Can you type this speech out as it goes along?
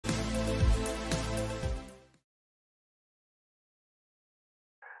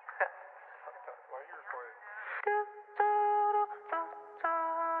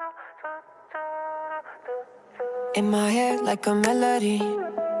In my head like a melody,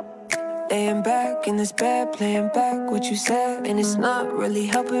 laying back in this bed, playing back what you said, and it's not really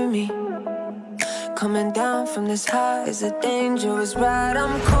helping me. Coming down from this high is a dangerous ride.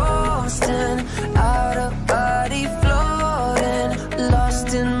 I'm coasting, out of body floating,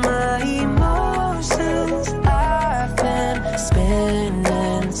 lost in my emotions. I've been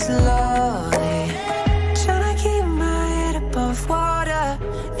spinning slowly, trying to keep my head above water.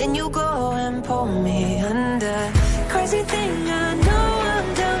 Then you go and pull me under. Crazy thing, I know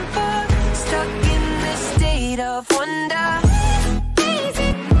I'm done for, stuck in this state of wonder.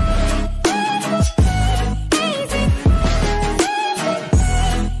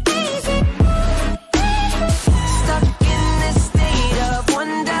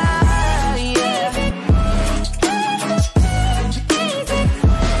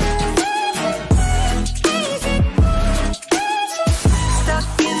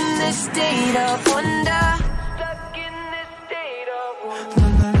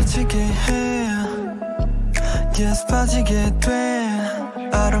 Yes, 빠지게 돼.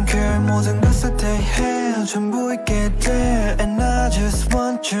 I don't care, 모든 걸 쏟아해. 전부 있게 돼. And I just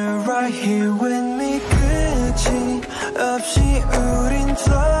want you right here with me. 끝이 없이 우린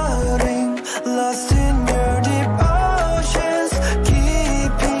floating, lost in your deep oceans.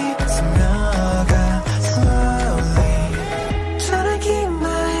 깊이 스며가 slowly, trying to keep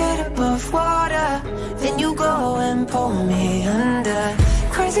my head above water. Then you go and pull me under.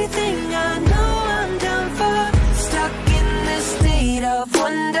 Crazy thing, I know I'm done for, stuck in this state of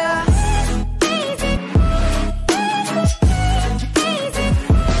wonder.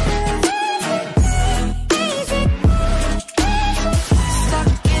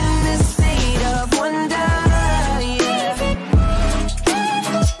 Stuck in this state of wonder, yeah.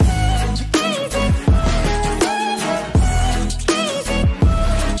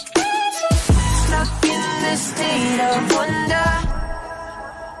 Stuck in this state of wonder.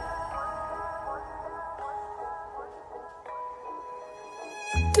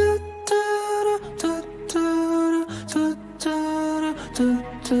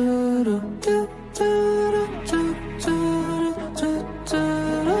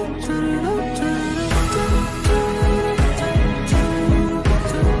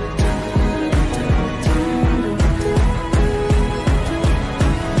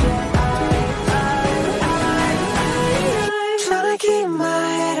 Trying to keep my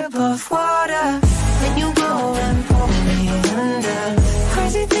head above water, then you go and pull me under.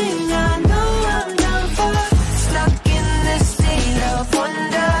 Crazy thing, I know I'm done for, stuck in this state of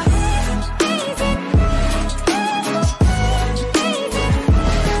wonder.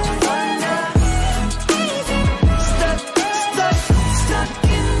 Stuck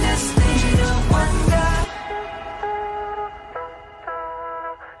in this state of wonder.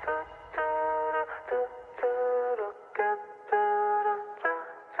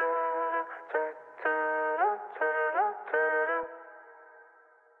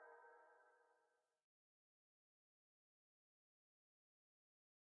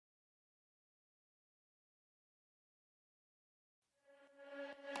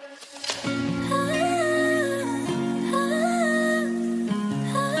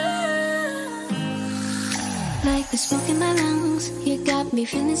 Like the smoke in my lungs, you got me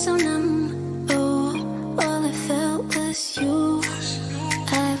feeling so numb. Oh, all I felt was you.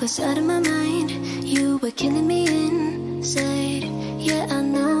 I was out of my mind, you were killing me inside. Yeah, I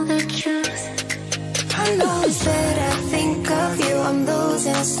know the truth. I know it's that I think of you, I'm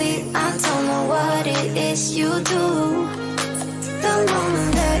losing sleep. I don't know what it is you do. The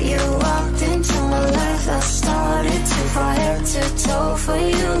moment that you walked into my life, I started to fall head to toe for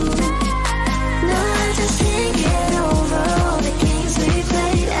you. No, I just can't get over all the games we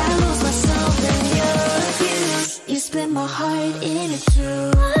played. I lose myself in your views. You split my heart in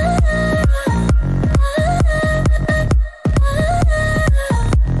two.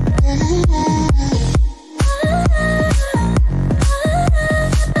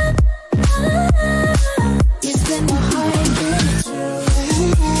 You split my heart in two.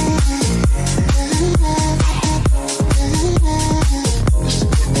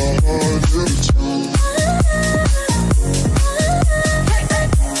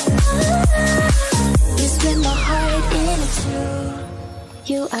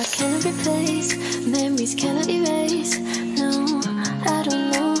 You I cannot replace, memories cannot erase. No, I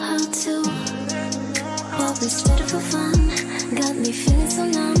don't know how to. What we started for fun got me feeling so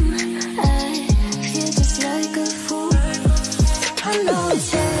numb. I feel just like a fool. I know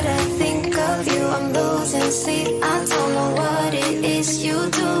it's that I think of you, I'm losing sleep. I don't know what it is you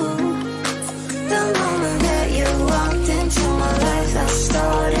do.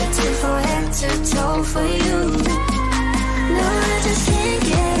 started to fall head to toe for you. No, I just can't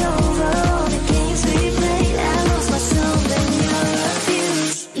get over all the games we played. I lost myself in your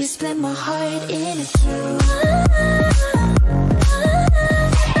abuse. You split my heart in two.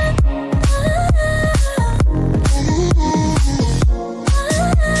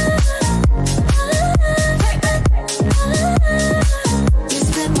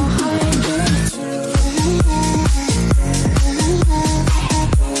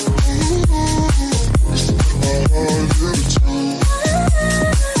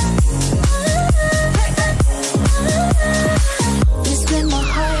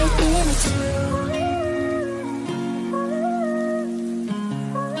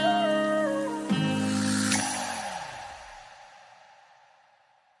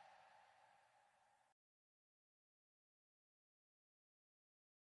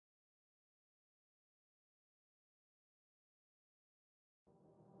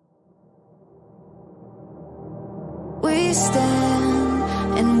 We stand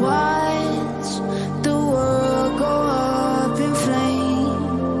and watch the world go up in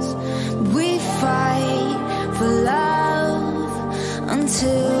flames. We fight for love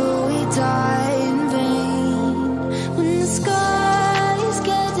until we die in vain. When the sky is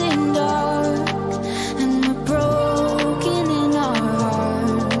getting dark and we're broken in our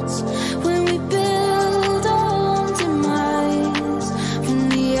hearts, when we build our own demise, from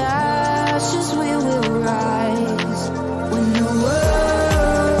the ashes we will rise. When the world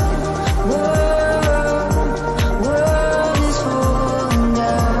is falling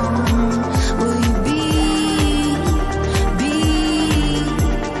down, will you be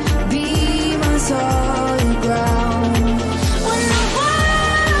my solid ground? When the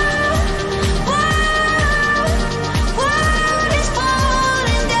world is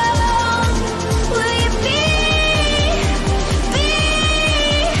falling down, will you be my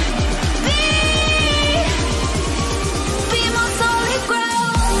solid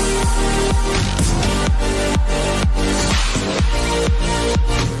ground?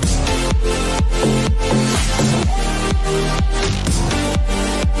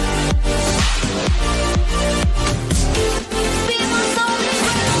 Be my solid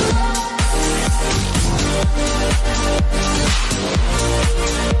ground.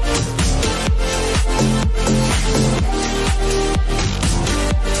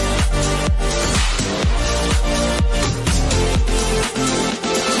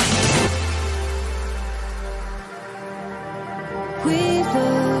 We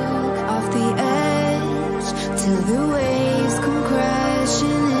look off the edge till the waves come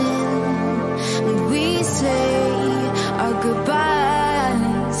crashing in, and we say our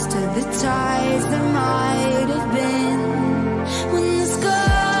goodbyes to the ties that might have been. When the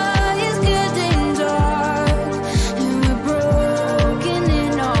sky is getting dark and we're broken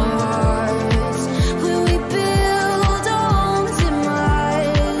in our hearts, when we build our own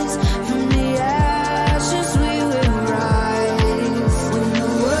demise, from the ashes we will rise. When the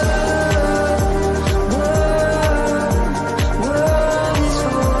world is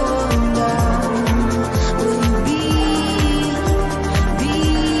falling down, will you be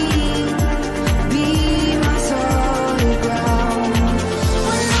my solid ground?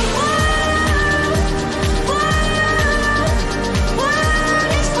 When the world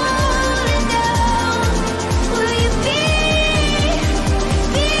is falling down, will you be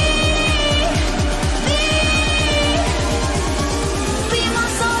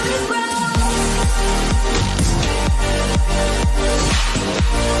my solid ground?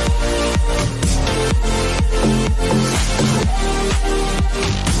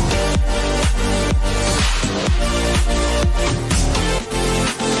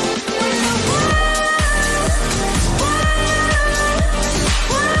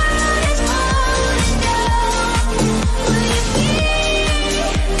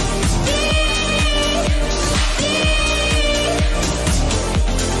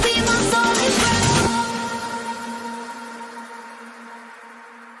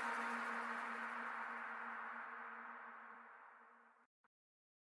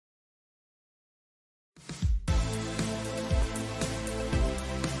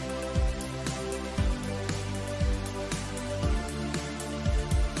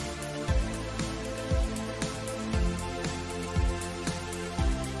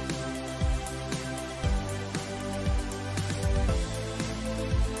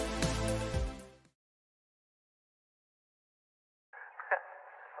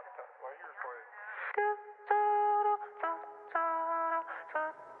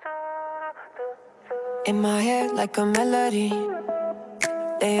 In my head like a melody,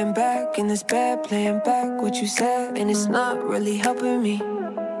 Laying back in this bed, playing back what you said, and it's not really helping me.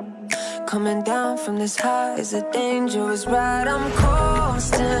 Coming down from this high is a dangerous ride. I'm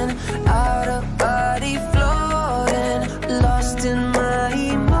coasting, out of body floating, lost in my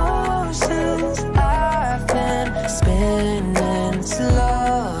emotions. I've been spinning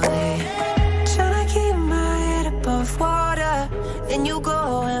slowly, trying to keep my head above water. Then you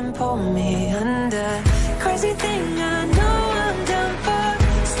go and pull me under. Crazy thing, I know I'm done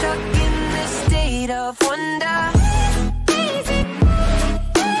for, stuck in this state of wonder.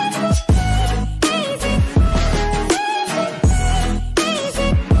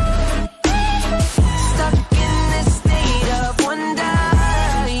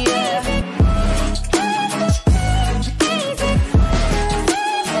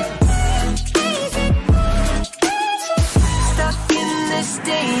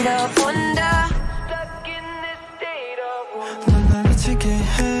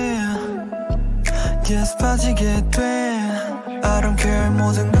 Yes, 빠지게 돼 I don't care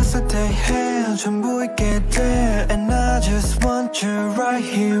모든 걸 쏟아해 전부 있게 돼 And I just want you right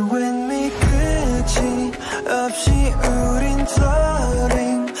here with me 끝이 없이 우린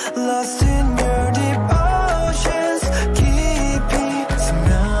floating Lost in your deep oceans 깊이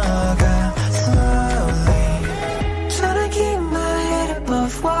스며가 slowly Trying to keep my head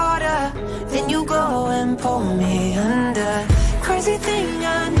above water. Then you go and pull me under. Crazy thing,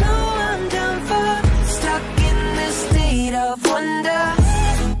 I know I'm done for, stuck in this state of wonder.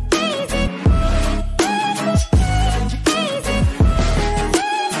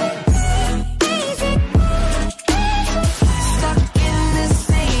 Stuck in this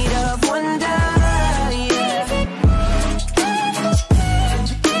state of wonder, yeah.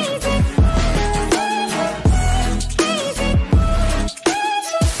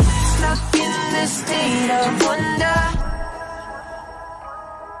 Stuck in this state of wonder.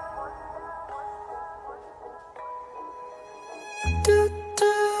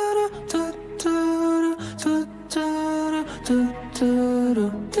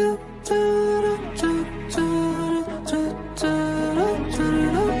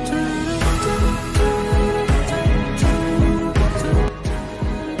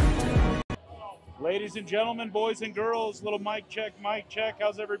 Ladies and gentlemen, boys and girls, little mic check, mic check.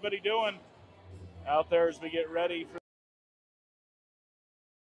 How's everybody doing out there as we get ready for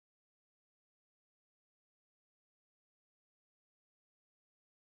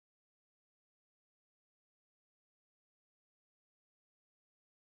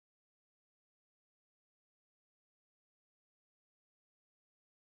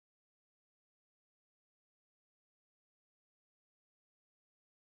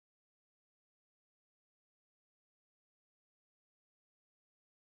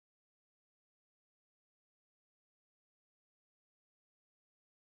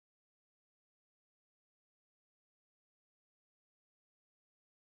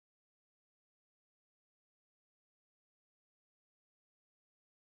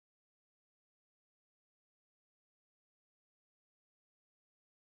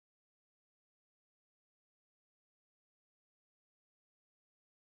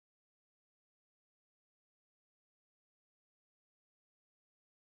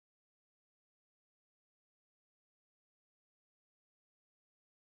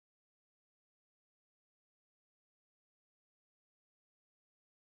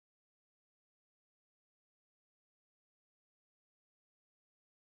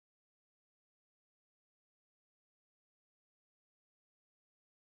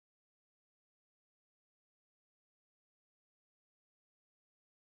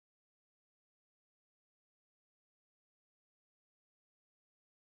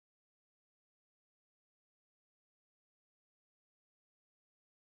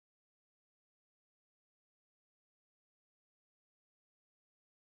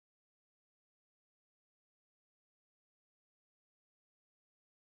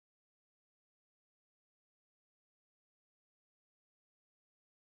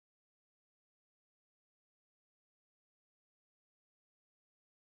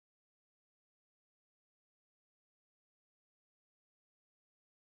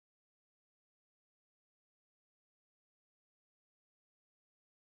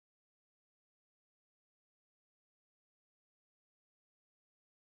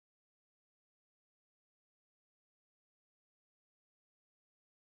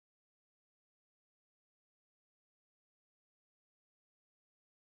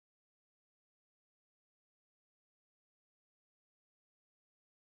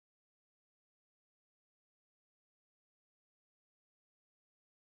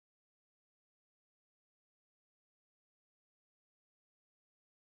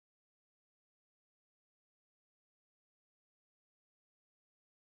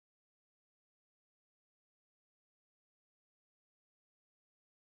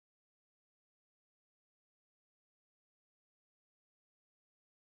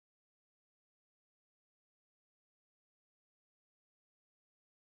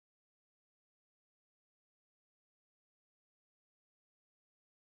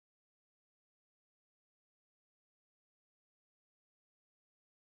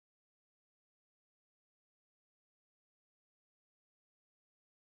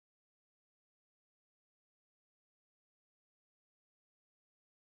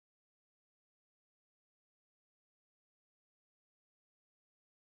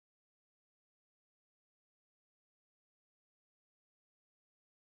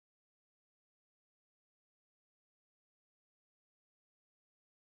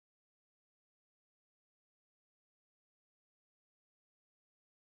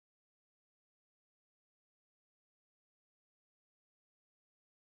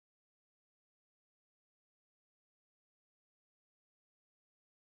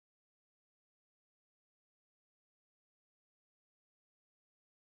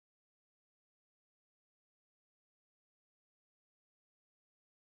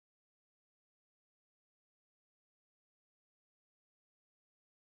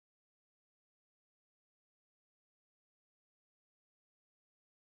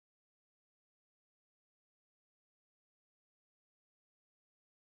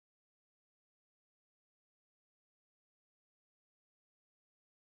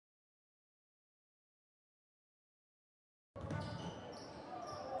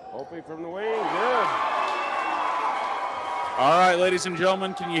Hopi from the wing, good. All right, ladies and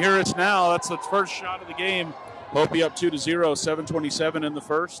gentlemen, can you hear us now? That's the first shot of the game. Hopi up 2-0, 7:27 in the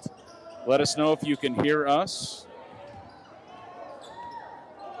first. Let us know if you can hear us.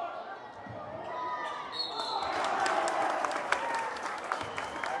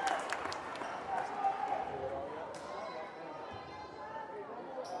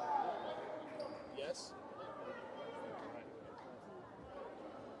 Yes.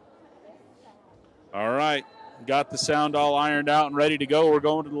 All right. Got the sound all ironed out and ready to go. We're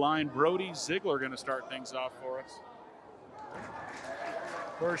going to the line. Brody Ziegler going to start things off for us.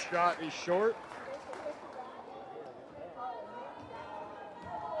 First shot is short.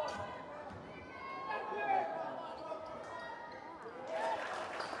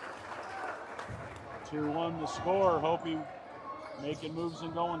 (2-1) the score. Hopi making moves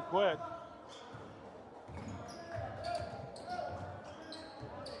and going quick.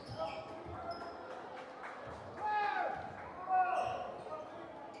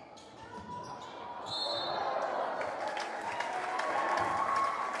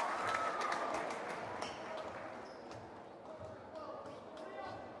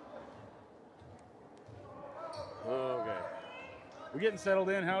 We getting settled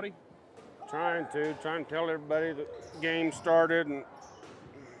in, Howdy? Trying to tell everybody the game started. And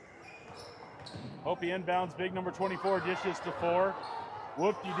Hopi inbounds, big number 24, dishes to 4.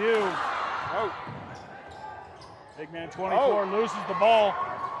 Whoop-de-doo. oh, Big man 24 loses the ball.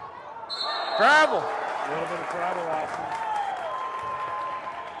 travel. A little bit of travel action.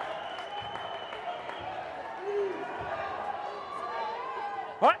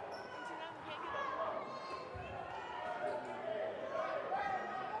 What?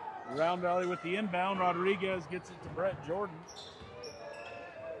 Round Valley with the inbound. Rodriguez gets it to Brett Jordan.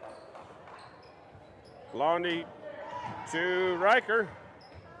 Blondie to Riker.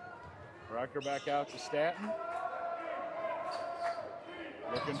 Riker back out to Staton.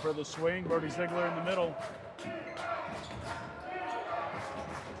 Looking for the swing. Brody Ziegler in the middle.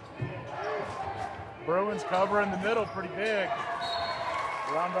 Bruins cover in the middle pretty big.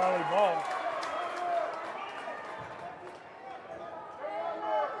 Round Valley ball.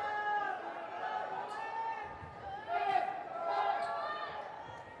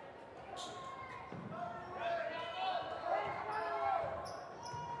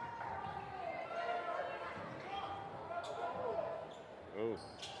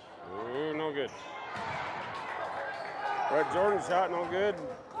 Oh, no good. Brett Jordan shot, no good.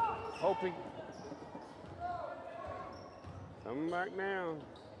 Hopi. Coming back now.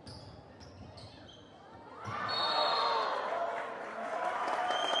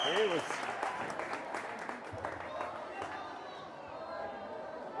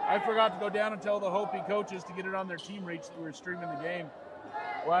 I forgot to go down and tell the Hopi coaches to get it on their team reach that we were streaming the game.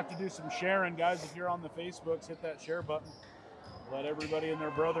 We'll have to do some sharing. Guys, if you're on the Facebooks, hit that share button. Let everybody and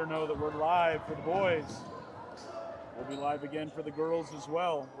their brother know that we're live for the boys. We'll be live again for the girls as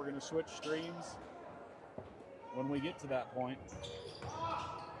well. We're going to switch streams when we get to that point.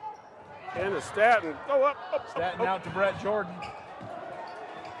 And the Staton. Go up. Staton out to Brett Jordan.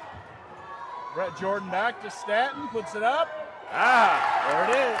 Brett Jordan back to Staton, puts it up. There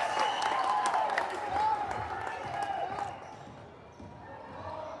it is.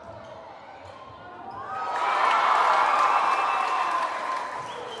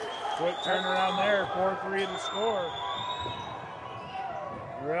 Quick turnaround there, 4-3 to score.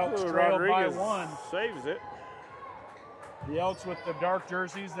 The Elks trailed by 1. Saves it. The Elks with the dark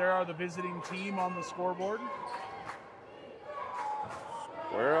jerseys, there are the visiting team on the scoreboard.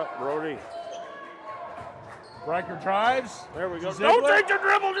 Square up, Brody. Riker drives. There we go. Ziegler. Don't take the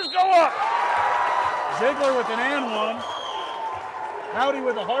dribble, just go up. Ziegler with an and one. Howdy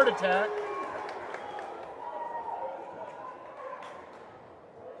with a heart attack.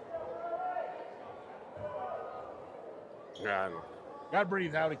 Yeah, I know. Got to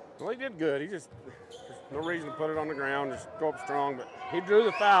breathe, Howdy. Well, he did good. There's no reason to put it on the ground. Just go up strong. But he drew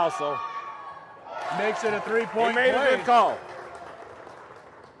the foul, so makes it a 3-point play. He made a good call.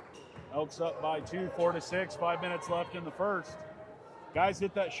 Elks up by 2, 4-6. 5 minutes left in the first. Guys,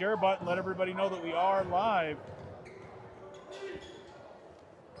 hit that share button. Let everybody know that we are live.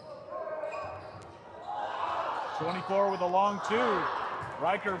 (24) with a long 2.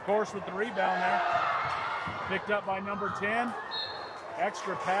 Riker, of course, with the rebound there. Picked up by number 10.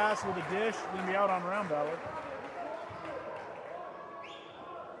 Extra pass with a dish. Going to be out on Round Valley.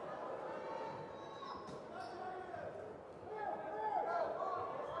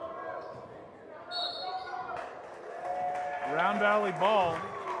 Round Valley ball.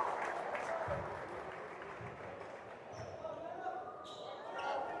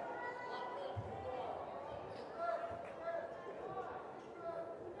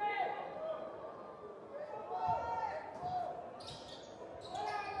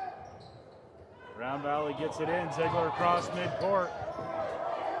 Round Valley gets it in. Ziegler across midcourt.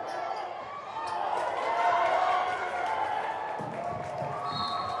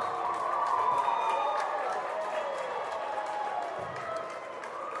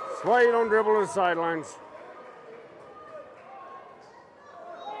 That's why you don't dribble to the sidelines.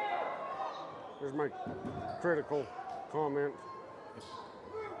 There's my critical comment.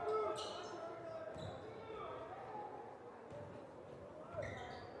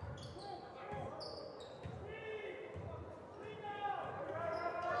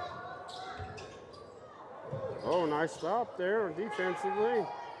 Oh, nice stop there defensively.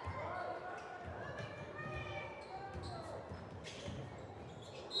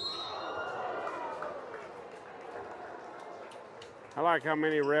 I like how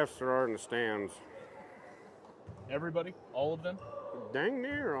many refs there are in the stands. Everybody? All of them? Dang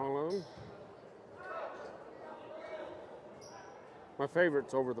near all of them. My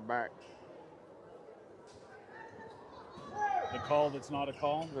favorite's over the back. The call that's not a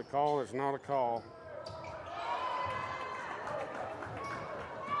call? The call that's not a call.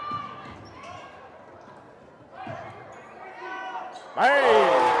 Hey!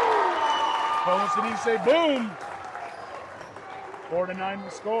 Opponents need to say boom! 4-9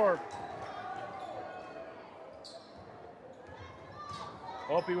 the score.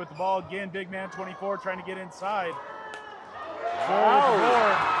 Hopi with the ball again. Big man 24 trying to get inside.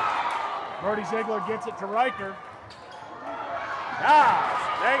 Wow. Brody Ziegler gets it to Riker.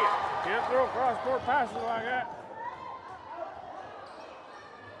 Gosh, dang it. Can't throw cross-court passes like that.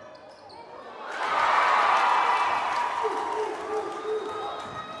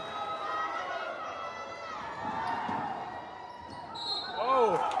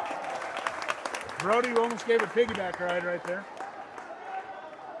 Brody almost gave a piggyback ride right there.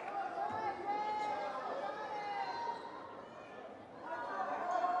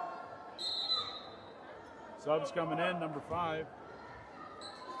 Subs coming in, number 5.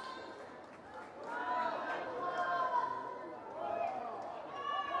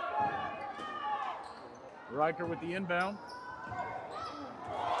 Riker with the inbound.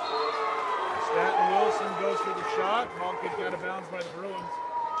 Stanton Wilson goes for the shot. Ball kicked out of bounds by the Bruins.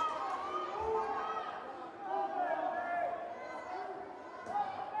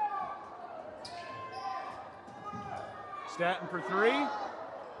 Stanton for 3.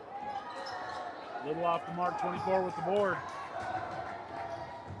 Little off the mark, 24 with the board.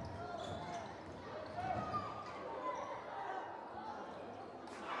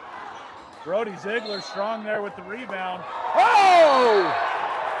 Brody Ziegler strong there with the rebound. Oh!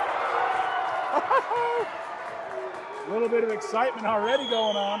 A little bit of excitement already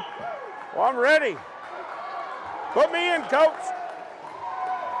going on. Well, I'm ready. Put me in, coach.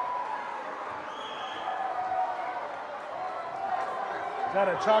 Got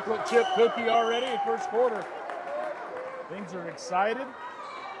a chocolate chip cookie already in first quarter. Things are excited.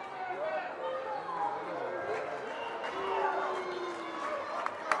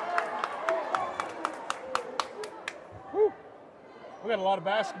 Whew. We got a lot of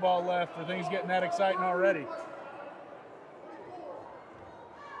basketball left for things getting that exciting already.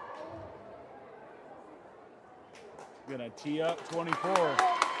 Gonna tee up 24.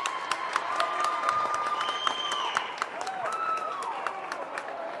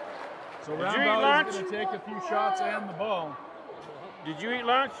 So Round Valley's going to take a few shots and the ball. Did you eat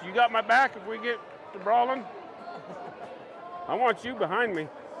lunch? You got my back if we get to brawling? I want you behind me.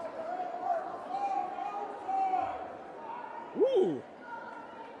 Woo!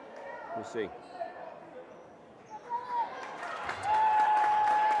 Let's see.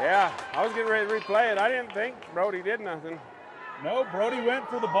 Yeah, I was getting ready to replay it. I didn't think Brody did nothing. No, Brody went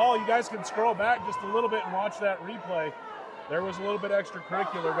for the ball. You guys can scroll back just a little bit and watch that replay. There was a little bit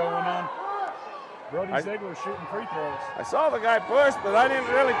extracurricular going on. Brody Ziegler shooting free throws. I saw the guy push, but I didn't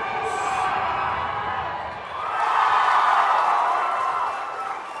really.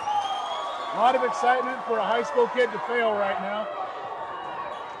 A lot of excitement for a high school kid to fail right now.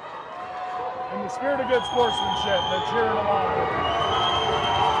 In the spirit of good sportsmanship, they're cheering along.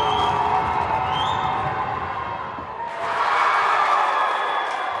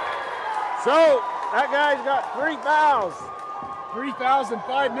 So, that guy's got 3 fouls. 3 fouls in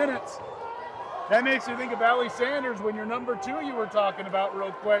 5 minutes. That makes you think of Allie Sanders when you're number 2 you were talking about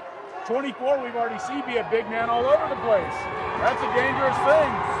real quick. 24 we've already seen be a big man all over the place. That's a dangerous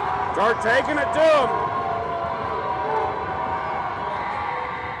thing. Start taking it to him.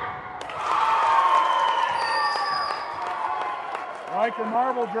 Riker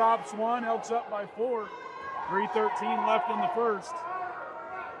Marble drops 1, Elks up by 4. 3:13 left in the first.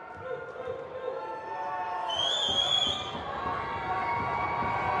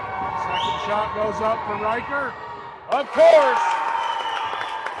 Second shot goes up for Riker. Of course.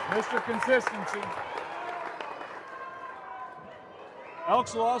 Mr. Consistency.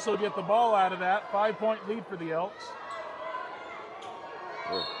 Elks will also get the ball out of that. 5-point lead for the Elks.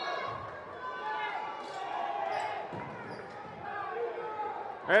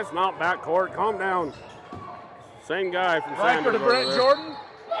 That's not backcourt. Calm down. Same guy from Riker Sanders to Brett over there. Jordan.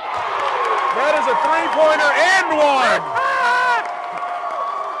 That is a three-pointer and one.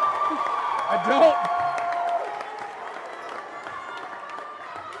 I don't.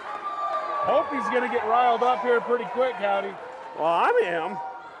 Hope he's going to get riled up here pretty quick, Howdy. Well, I am.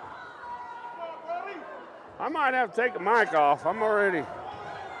 I might have to take the mic off. I'm already.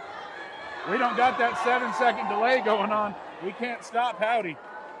 We don't got that 7-second delay going on. We can't stop Howdy.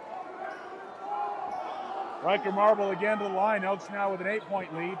 Riker Marble again to the line. Elks now with an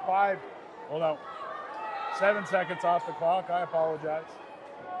 8-point lead. 7 seconds off the clock. I apologize.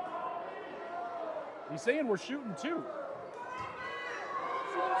 He's saying we're shooting 2.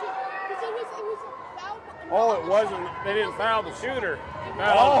 Oh, it wasn't. They didn't foul the shooter.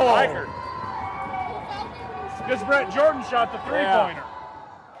 Fouled Riker. Because Brett Jordan shot the three-pointer.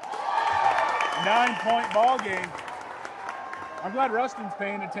 9-point ball game. I'm glad Rustin's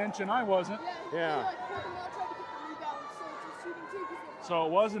paying attention. I wasn't. Yeah. So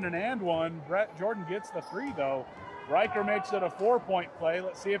it wasn't an and one. Brett Jordan gets the 3, though. Riker makes it a 4-point play.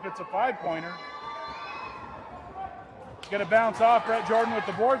 Let's see if it's a 5-pointer. It's going to bounce off. Brett Jordan with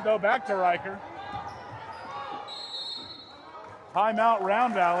the board, though. Back to Riker. Timeout,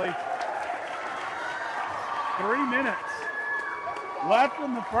 Round Valley. 3 minutes left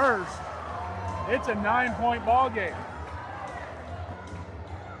in the first. It's a 9-point ball game.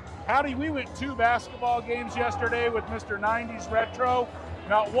 Howdy, we went 2 basketball games yesterday with Mr. 90s Retro.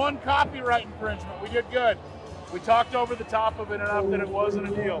 Not one copyright infringement. We did good. We talked over the top of it enough that it wasn't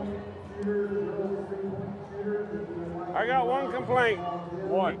a deal. I got one complaint.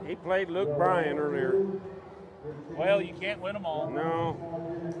 One. He played Luke Bryan earlier. Well, you can't win them all. No.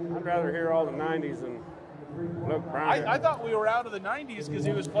 I'd rather hear all the 90s than Luke Bryan. I thought we were out of the 90s because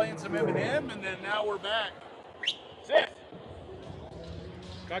he was playing some Eminem, and then now we're back. Sit.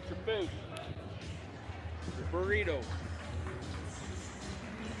 Got your food. Your burrito.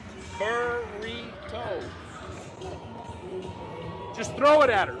 Burrito. Just throw it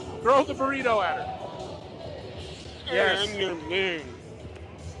at her. Throw the burrito at her. Yes.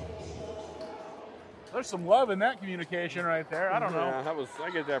 There's some love in that communication right there. I don't know. Yeah, I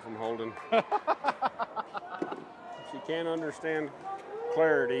get that from Holden. If you can't understand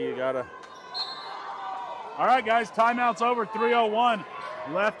clarity, you gotta. All right, guys, timeout's over. 3:01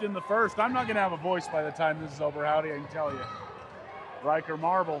 left in the first. I'm not gonna have a voice by the time this is over, Howdy, I can tell you. Riker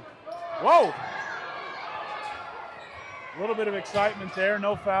Marble. Whoa! A little bit of excitement there,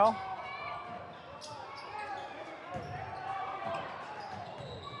 no foul.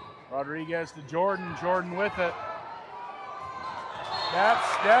 Rodriguez to Jordan. Jordan with it.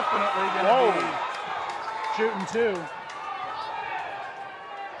 That's definitely going to be shooting 2.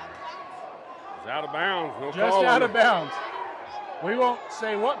 It's out of bounds. No Just call out on of it. bounds. We won't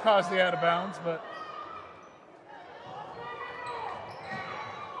say what caused the out of bounds, but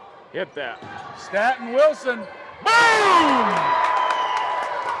hit that. Staten Wilson. Boom!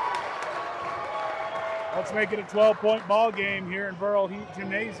 Let's make it a 12-point ball game here in Burrell Heat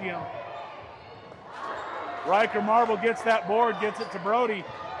Gymnasium. Riker Marble gets that board, gets it to Brody.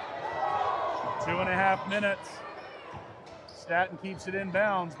 2.5 minutes. Staten keeps it in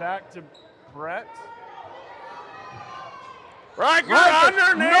bounds. Back to Brett. Riker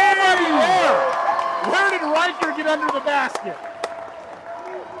underneath! Nobody there! Where did Riker get under the basket?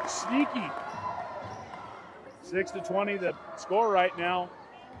 Sneaky. 6-20 the score right now.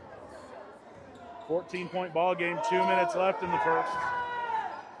 14-point ball game, 2 minutes left in the first.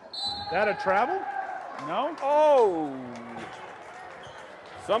 That a travel? No? Oh!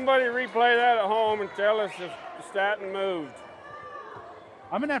 Somebody replay that at home and tell us if Staten moved.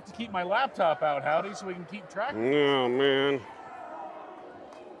 I'm going to have to keep my laptop out, Howdy, so we can keep track. Oh, man.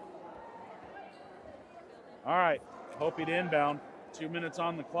 All right, Hopi to inbound. 2 minutes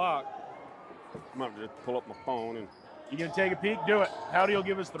on the clock. I might just pull up my phone and. You going to take a peek? Do it. Howdy will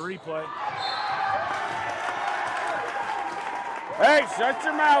give us the replay. Hey, shut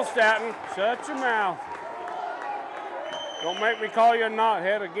your mouth, Staten. Shut your mouth. Don't make me call you a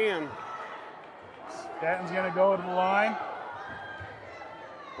knothead again. Staten's going to go to the line.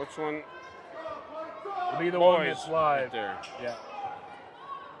 Which one? It'll be the Boys, one that's live. right there. Yeah.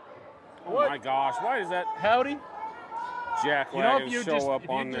 Oh What? my gosh, why does that Howdy? You know, jackwagon if you show up if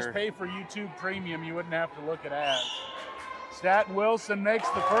on you there? just pay for YouTube Premium, you wouldn't have to look at ads. Staten Wilson makes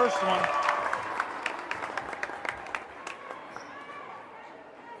the first one.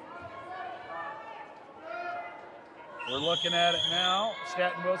 We're looking at it now.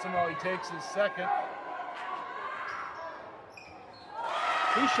 Staten Wilson, while he takes his second.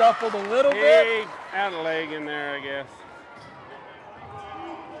 He shuffled a little bit. He had a leg in there, I guess.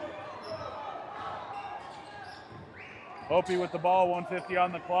 Hopi with the ball, 1:50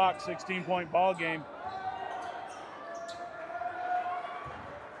 on the clock, 16-point ball game.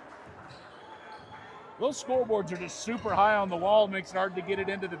 Those scoreboards are just super high on the wall, makes it hard to get it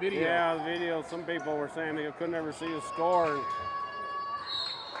into the video. Yeah, the video, some people were saying they could never see a score.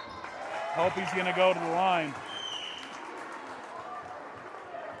 Hopi's gonna go to the line.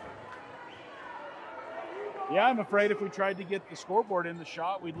 Yeah, I'm afraid if we tried to get the scoreboard in the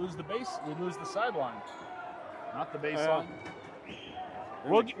shot, we'd lose the base, we'd lose the sideline. Not the baseline.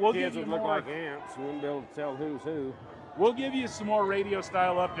 We'll kids give you would look more. like ants. We wouldn't be able to tell who's who. We'll give you some more radio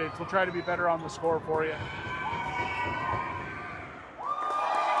style updates. We'll try to be better on the score for you.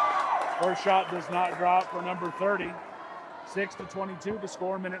 First shot does not drop for number 30. 6-22 to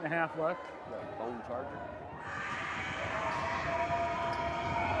score, minute and a half left. Phone charger.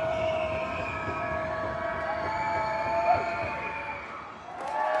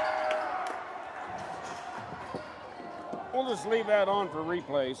 We'll just leave that on for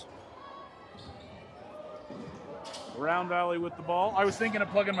replays. Round Valley with the ball. I was thinking of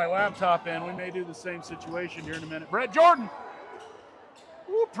plugging my laptop in. We may do the same situation here in a minute. Brett Jordan.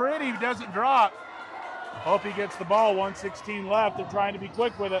 Ooh, pretty. Doesn't drop. Hope he gets the ball. 1:16 left. They're trying to be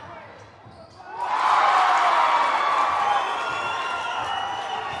quick with it.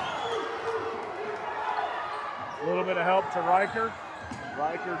 A little bit of help to Riker.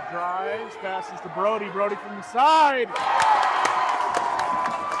 Riker drives, passes to Brody. Brody from the side.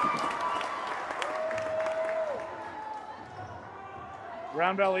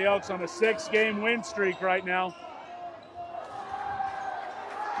 Round Valley Elks on a 6-game win streak right now.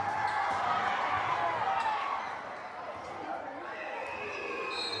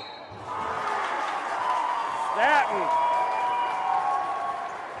 Staten.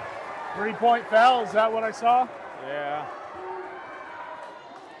 3-point foul, is that what I saw? Yeah.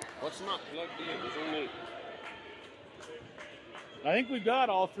 What's not plugged in? It's only... I think we've got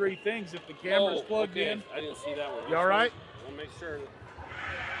all three things if the camera's plugged okay. in. I didn't see that one. You all right? I want to make sure that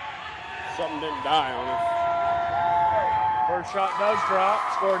something didn't die on us. First shot does drop,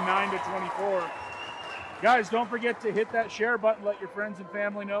 scored 9-24. Guys, don't forget to hit that share button. Let your friends and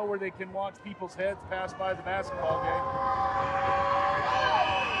family know where they can watch people's heads pass by the basketball game.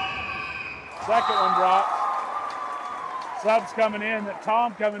 Second one drops. Subs coming in.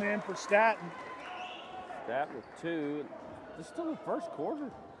 Tom coming in for Staten. Staten with 2. This is still the first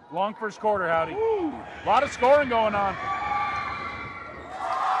quarter. Long first quarter, Howdy. A lot of scoring going on.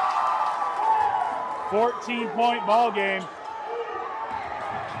 14-point ball game.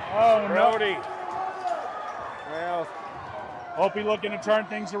 Oh, Brody. no. Well, Hopi looking to turn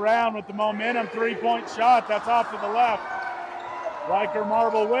things around with the momentum. 3-point shot. That's off to the left. Riker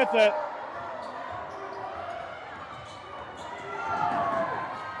Marble with it.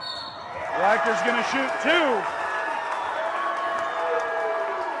 Riker's going to shoot 2.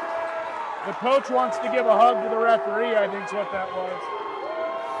 The coach wants to give a hug to the referee, I think is what that was.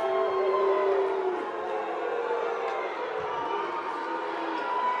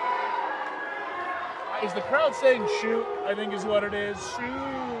 Is the crowd saying shoot? I think is what it is.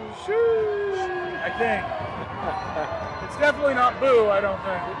 Shoot. Shoot. I think. It's definitely not boo, I don't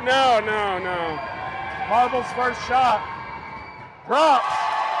think. no. Marble's first shot. Drops.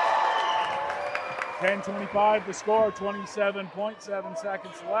 10:25 to score, 27.7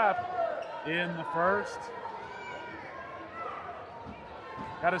 seconds left in the first.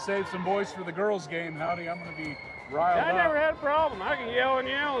 Got to save some voice for the girls' game, Howdy. I'm going to be riled up. I never had a problem. I can yell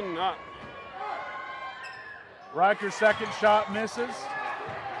and not. Riker's second shot misses.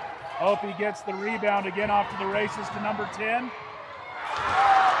 Hopi gets the rebound again off to the races to number 10.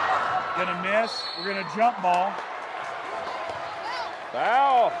 Gonna miss. We're gonna jump ball.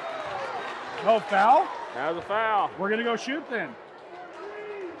 Foul. No foul? That was a foul. We're gonna go shoot then.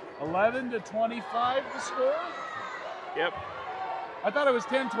 11-25 to score? Yep. I thought it was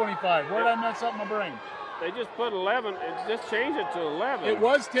 10-25. Where did I mess up my brain? They just put 11. It just changed it to 11. It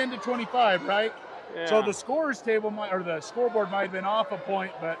was 10-25, right? Yeah. So the scorer's table might, or the scoreboard might have been off a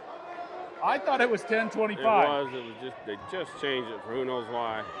point, but I thought it was 10-25. It was just, they just changed it for who knows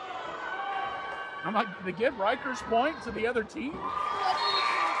why. I'm like, did they give Riker's point to the other team?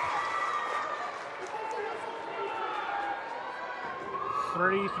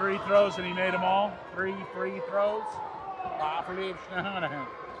 Three free throws, and he made them all. 3 free throws.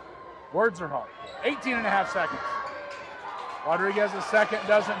 Words are hard. 18.5 seconds. Rodriguez's second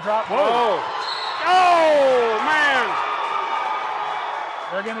doesn't drop. Whoa. Oh, man.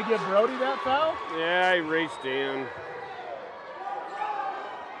 They're going to give Brody that foul? Yeah, he reached in.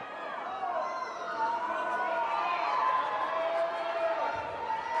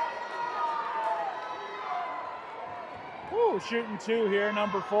 Ooh, shooting 2 here.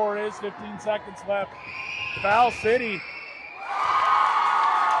 Number 4 is 15 seconds left. Foul City.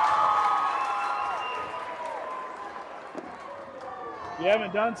 If you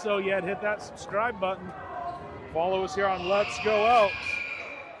haven't done so yet, hit that subscribe button. Follow us here on Let's Go Elks.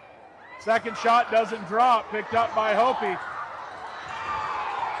 Second shot doesn't drop, picked up by Hopi.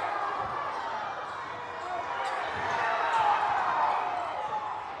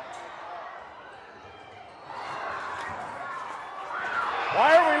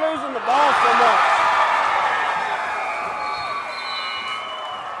 Why are we losing the ball so much?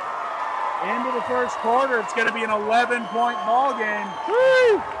 Into the first quarter, it's going to be an 11-point ball game.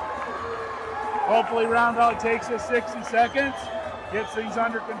 Woo! Hopefully Round Dog takes us 60 seconds, gets things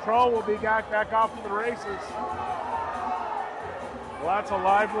under control. We'll be back off to the races. Well, that's a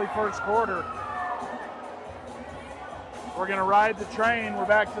lively first quarter. We're going to ride the train. We're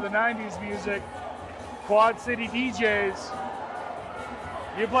back to the 90s music. Quad City DJs.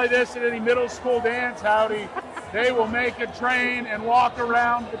 You play this at any middle school dance, Howdy, they will make a train and walk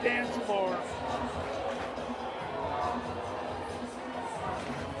around the dance floor.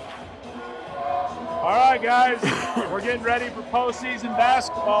 All right, guys, we're getting ready for postseason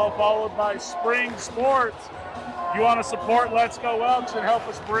basketball, followed by spring sports. If you want to support Let's Go Elks and help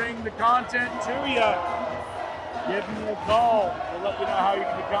us bring the content to you, give me a call. We'll let you know how you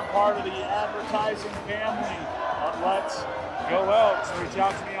can become part of the advertising family of Let's Go Elks. Reach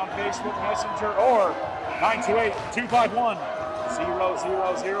out to me on Facebook Messenger or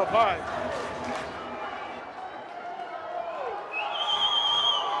 928-251-0005.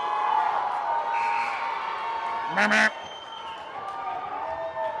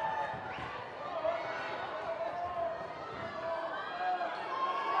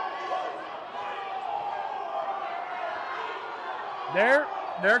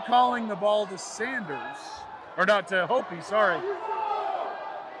 They're calling the ball to Sanders, or not to Hopi, sorry.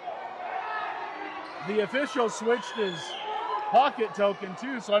 The official switched his pocket token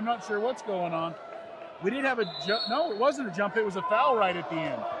too, so I'm not sure what's going on. We did have a jump. No, it wasn't a jump. It was a foul right at the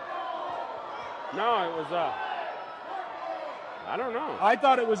end. No, it was I don't know. I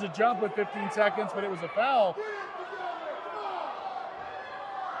thought it was a jump with 15 seconds, but it was a foul.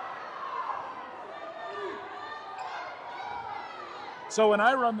 So when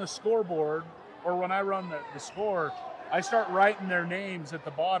I run the scoreboard, or when I run the score, I start writing their names at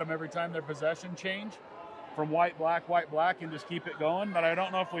the bottom every time their possession change from white, black, and just keep it going. But I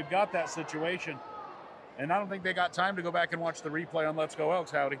don't know if we've got that situation. And I don't think they got time to go back and watch the replay on Let's Go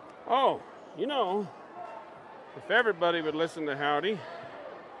Elks, Howdy. Oh, you know, if everybody would listen to Howdy,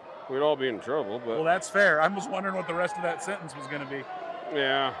 we'd all be in trouble. But well, that's fair. I was wondering what the rest of that sentence was going to be.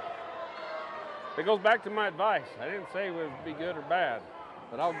 Yeah. It goes back to my advice. I didn't say it would be good or bad,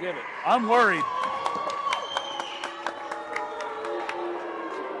 but I'll give it. I'm worried.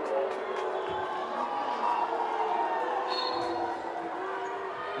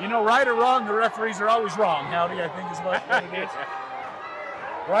 You know, right or wrong, the referees are always wrong, Howdy, I think is what it is.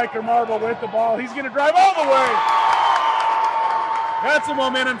 Riker Marble with the ball. He's going to drive all the way. That's a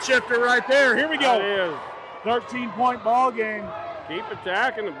momentum shifter right there. Here we go. It is. 13-point ball game. Keep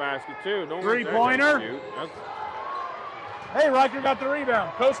attacking the basket, too. Don't three-pointer. Hey, Riker got the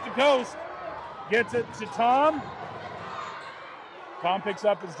rebound. Coast to coast. Gets it to Tom. Tom picks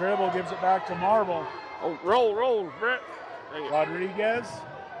up his dribble, gives it back to Marble. Oh, roll, Brett. Rodriguez.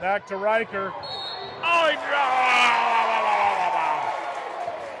 Back to Riker. Oh, he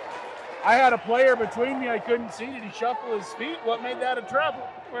I had a player between me I couldn't see. Did he shuffle his feet? What made that a trouble?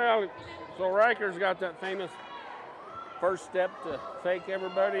 Well, so Riker's got that famous first step to fake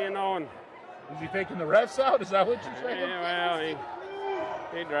everybody, you know, and is he faking the refs out? Is that what you're saying? Yeah, well,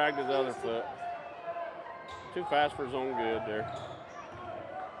 he dragged his other foot. Too fast for his own good there.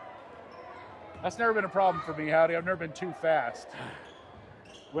 That's never been a problem for me, Howdy. I've never been too fast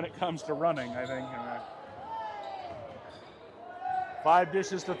when it comes to running, I think. 5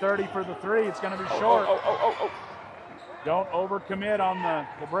 dishes to 30 for the three. It's going to be short. Oh. Don't overcommit on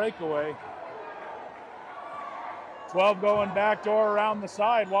the breakaway. 12 going backdoor around the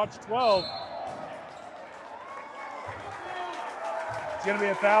side. Watch 12. It's going to be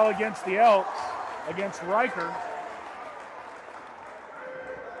a foul against the Elks, against Riker.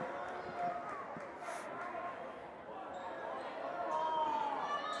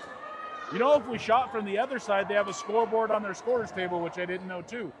 You know, if we shot from the other side, they have a scoreboard on their scorers table, which I didn't know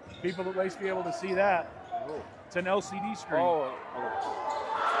too. People at least be able to see that. Oh. It's an LCD screen. Oh.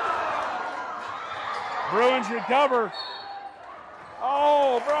 Bruins recover.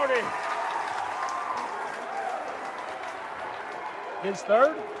 Oh, Brody. His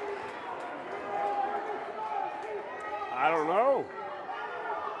third? I don't know.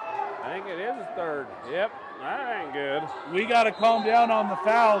 I think it is his third. Yep, that ain't good. We got to calm down on the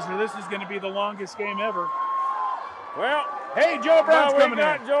fouls, or this is going to be the longest game ever. Well, hey, Joe Brown's coming in. We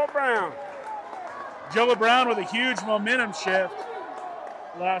got Joe Brown. Joe Brown with a huge momentum shift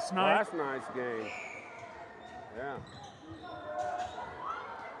last night. Last night's game. Yeah.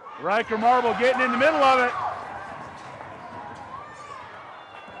 Riker Marble getting in the middle of it.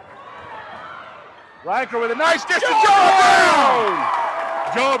 Riker with a nice dish to Joe Brown!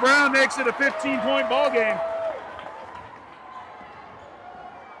 Joe Brown makes it a 15-point ball game.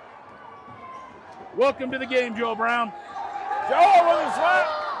 Welcome to the game, Joe Brown. Joe with a slap.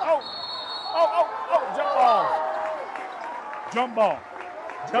 Jump Jump ball. ball.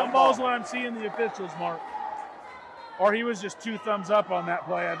 Jump ball's what I'm seeing the officials mark. Or he was just 2 thumbs up on that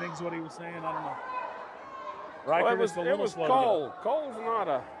play, I think is what he was saying. I don't know. Riker Well, was a little slow. Cole. Cole's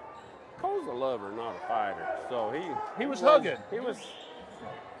a lover, not a fighter. So he was hugging. He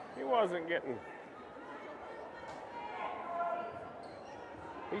wasn't getting.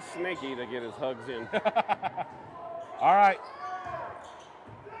 He's sneaky to get his hugs in. All right.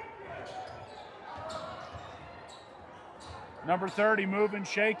 Number 30, moving,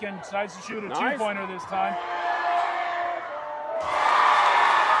 shaking, decides to shoot a two-pointer this time.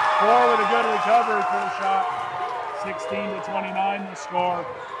 Four with a good recovery for the shot. 16-29 the score.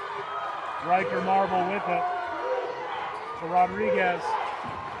 Riker Marble with it to Rodriguez.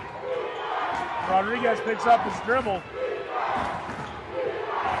 Rodriguez picks up his dribble.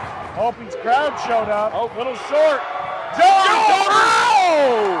 Hopi's crowd showed up. Oh, little short.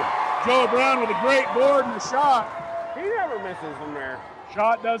 Joe Brown with a great board and a shot. He never misses from there.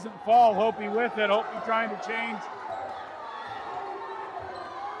 Shot doesn't fall. Hopi with it. Hopi trying to change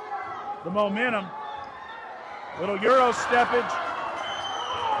the momentum. Little Euro steppage.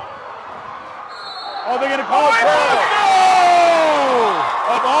 Oh, they're going to call it travel. No!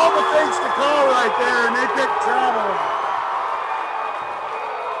 Of all the things to call right there, and they picked travel.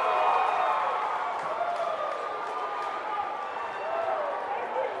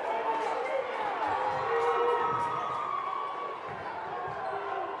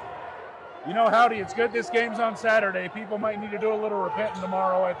 You know, Howdy, it's good this game's on Saturday. People might need to do a little repenting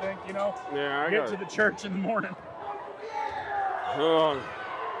tomorrow, I think, you know? Yeah, Get to the church in the morning.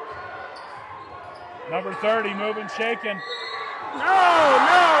 Number 30, moving, shaking. No.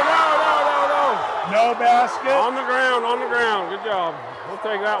 No basket. On the ground. Good job. We'll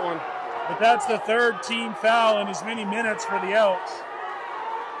take that one. But that's the third team foul in as many minutes for the Elks.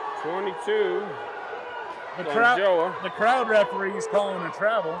 22. The crowd referee is calling a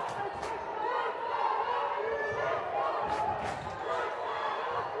travel.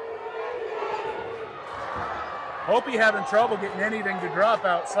 Hopi having trouble getting anything to drop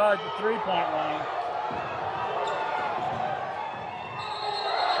outside the three-point line.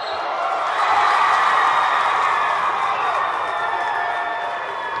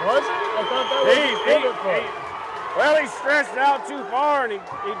 Was it? I thought that was his pivot foot. Well, he stretched out too far and he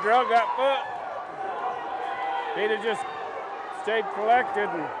drug that foot. He'd have just stayed collected.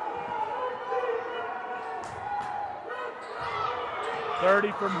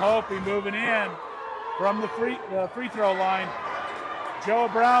 30 from Hopi moving in from the free throw line. Joe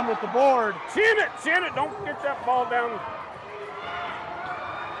Brown with the board. Chin it. Don't get that ball down.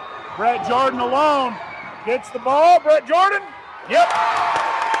 Brett Jordan alone. Gets the ball. Brett Jordan. Yep.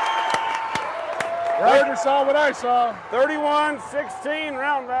 Ryder saw what I saw. 31-16,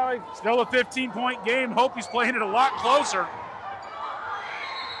 Round Valley. Still a 15-point game. Hopi's playing it a lot closer.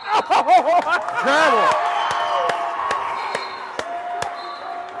 Travel.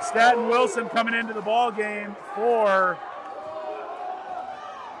 Staten Wilson coming into the ball game for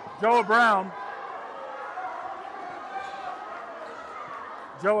Joe Brown.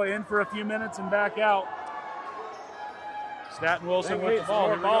 Joe in for a few minutes and back out. Staten Wilson with the ball.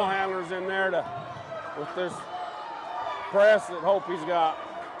 More ball handlers in there with this press that Hopi's got.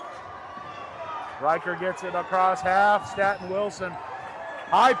 Riker gets it across half. Staten Wilson.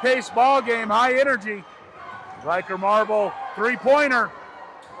 High-paced ball game, high energy. Riker Marble, three-pointer.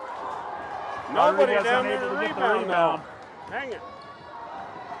 Nobody down unable there to get the rebound. rebound. Dang it.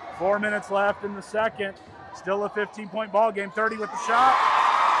 4 minutes left in the second. Still a 15-point ball game. 30 with the shot.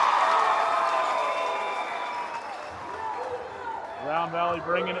 Round Valley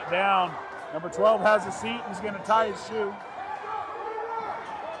bringing it down. Number 12 has a seat. He's going to tie his shoe.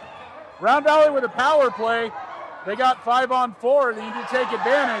 Round Valley with a power play. They got 5-on-4. They need to take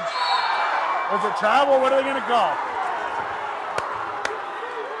advantage. Was it travel? What are they going to call?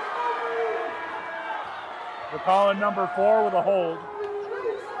 They're calling number 4 with a hold.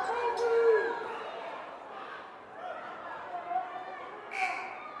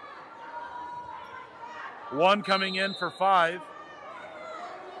 One coming in for 5.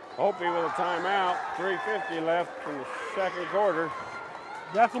 Hopi with a timeout. 3:50 left in the second quarter.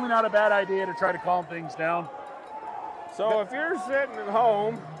 Definitely not a bad idea to try to calm things down. So if you're sitting at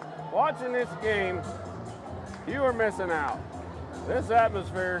home watching this game, you are missing out. This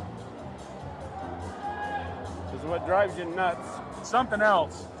atmosphere is what drives you nuts. Something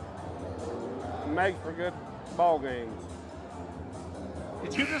else. It makes for good ball games.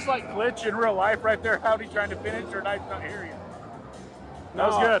 Did you just like glitch in real life right there? Howdy trying to finish, or did I not hear you? That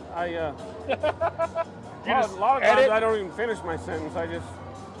was good. A just lot of times edit? I don't even finish my sentence.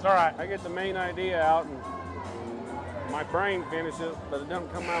 It's all right. I get the main idea out and my brain finishes, but it doesn't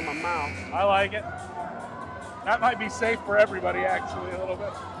come out of my mouth. I like it. That might be safe for everybody, actually, a little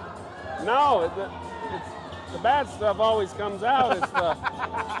bit. No, it's the bad stuff always comes out. It's the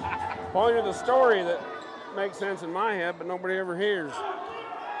point of the story that makes sense in my head, but nobody ever hears.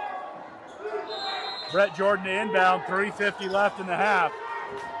 Brett Jordan to inbound, 3:50 left in the half.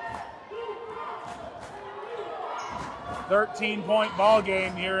 13-point ball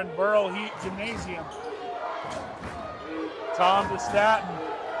game here in Burl Heat Gymnasium. Tom to Staten.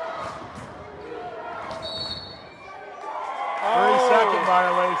 3-second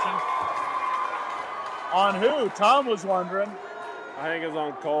violation. On who? Tom was wondering. I think it was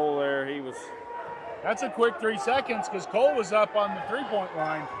on Cole there. That's a quick 3 seconds because Cole was up on the three-point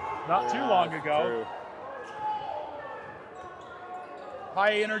line not too long ago. True.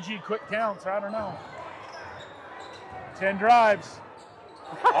 High energy, quick counts. I don't know. 10 drives.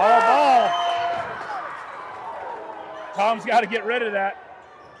 All ball. Tom's got to get rid of that.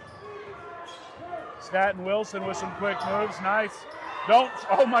 Staten Wilson with some quick moves. Nice. Don't.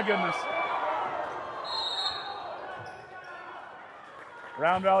 Oh, my goodness.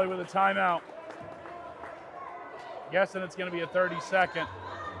 Round Valley with a timeout. Guessing it's going to be a 30-second.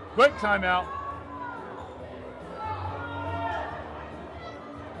 Quick timeout.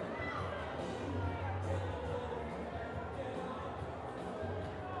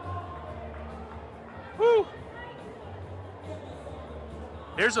 Woo.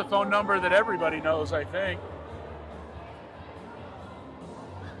 Here's a phone number that everybody knows, I think.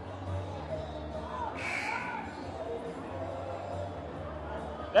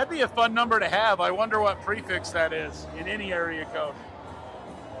 That'd be a fun number to have. I wonder what prefix that is in any area code.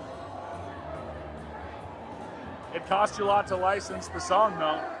 It costs you a lot to license the song,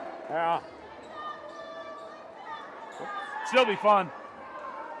 though. Yeah. Still be fun.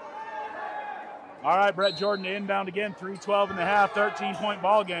 All right, Brett Jordan to inbound again. 3:12 in the half, 13-point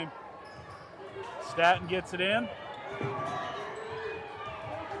ball game. Staten gets it in.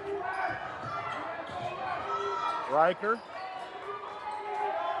 Riker.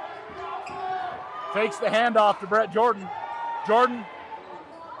 Fakes the handoff to Brett Jordan. Jordan.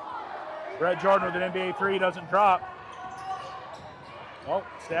 Brett Jordan with an NBA three, doesn't drop. Oh,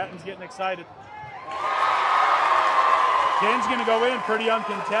 Staten's getting excited. 10's going to go in pretty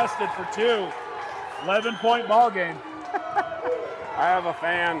uncontested for 2. 11-point ball game. I have a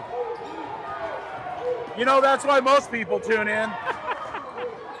fan. You know, that's why most people tune in.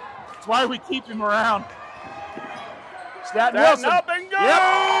 That's why we keep him around. Staten Wilson. Up and good!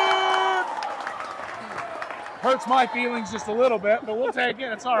 Yep. Hurts my feelings just a little bit, but we'll take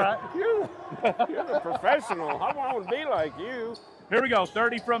it. It's all right. You're a professional. I want to be like you. Here we go.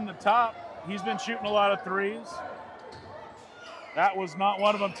 30 from the top. He's been shooting a lot of threes. That was not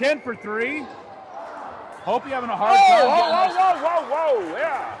one of them. 10 for 3. Hope you're having a hard time getting this. Whoa,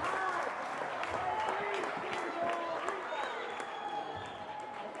 yeah.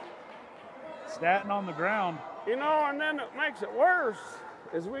 Staten on the ground. You know, and then it makes it worse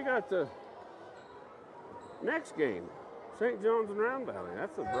is we got the next game, St. John's and Round Valley.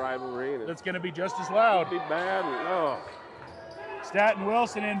 That's a rivalry. And That's going to be just as loud. It'd be bad. And, Staten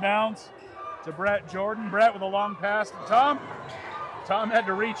Wilson inbounds to Brett Jordan. Brett with a long pass to Tom. Tom had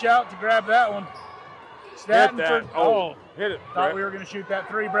to reach out to grab that one. Staten hit that. for Hit it. Thought Brett. we were going to shoot that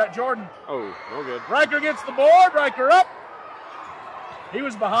 3. Brett Jordan. Oh, no good. Riker gets the board. Riker up. He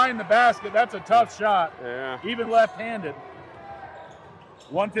was behind the basket. That's a tough shot. Yeah. Even left-handed.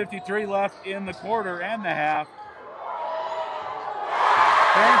 1:53 left in the quarter and the half.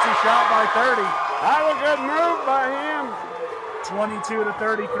 Fancy shot by 30. That was a good move by him.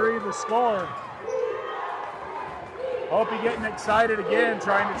 22-33 the score. Hopi getting excited again,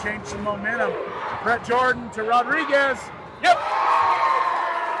 trying to change some momentum. Brett Jordan to Rodriguez. Yep.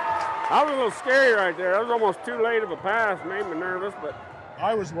 That was a little scary right there. That was almost too late of a pass. Made me nervous, but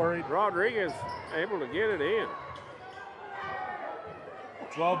I was worried. Rodriguez able to get it in.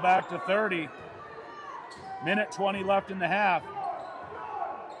 12 back to 30. Minute 20 left in the half.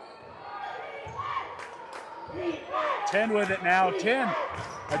 10 with it now. 10.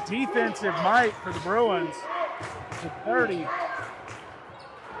 A defensive might for the Bruins. To 30.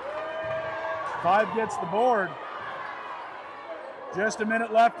 5 gets the board. Just a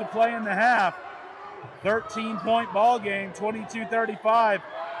minute left to play in the half. 13-point ball game, 22-35.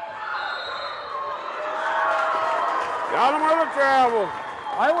 Got him on the travel.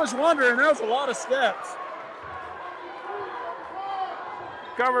 I was wondering, that was a lot of steps.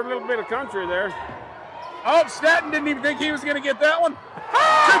 Covered a little bit of country there. Oh, Staten didn't even think he was going to get that one. 2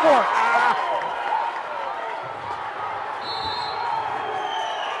 points.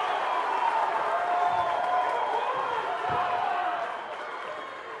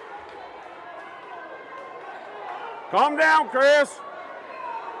 Calm down, Chris.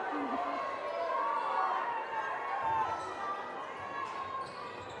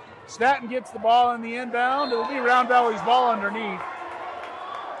 Staten gets the ball in the inbound. It'll be Round Valley's ball underneath.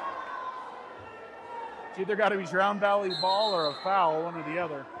 It's either got to be Round Valley ball or a foul, one or the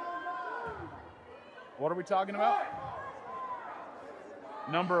other. What are we talking about?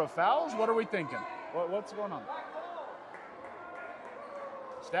 Number of fouls? What are we thinking? What's going on?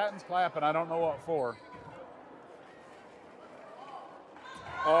 Staten's clapping. I don't know what for.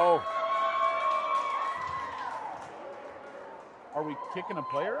 Oh. Are we kicking a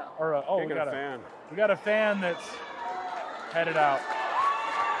player out? Or we got a fan. We got a fan that's headed out.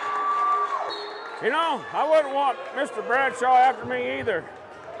 You know, I wouldn't want Mr. Bradshaw after me either.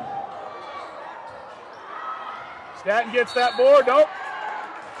 Staten gets that board. Nope.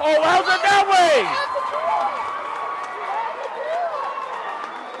 Oh, how's it that way?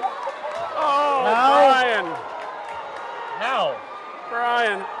 Oh, now, Brian. How?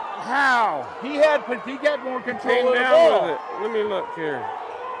 Brian, how? He had more control Came of the down ball. with it. Let me look here.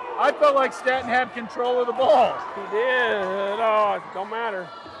 I felt like Staten had control of the ball. He did. Oh, it don't matter.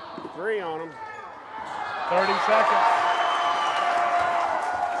 3 on him. 30 seconds.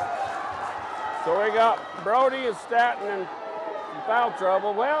 So we got Brody and Staten in foul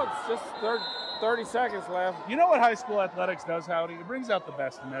trouble. Well, it's just 30 seconds left. You know what high school athletics does, Howdy? It brings out the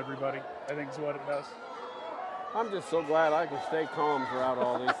best in everybody, I think is what it does. I'm just so glad I can stay calm throughout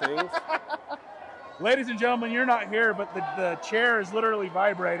all these things. Ladies and gentlemen, you're not here, but the chair is literally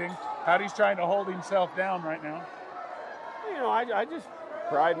vibrating. Howdy's trying to hold himself down right now. You know, I just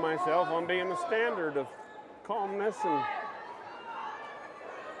pride myself on being the standard of calmness and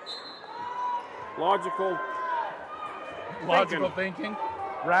logical thinking,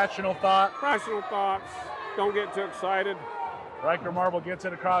 rational thought. Rational thoughts. Don't get too excited. Riker Marble gets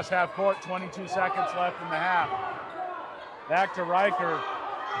it across half court, 22 seconds left in the half. Back to Riker.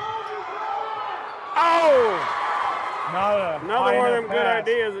 Oh! Another one of them good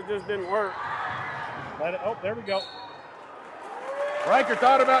ideas that just didn't work. Oh, there we go. Riker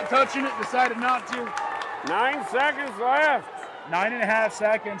thought about touching it, decided not to. 9 seconds left. 9.5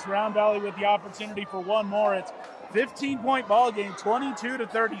 seconds. Round Valley with the opportunity for one more. It's 15-point ball game,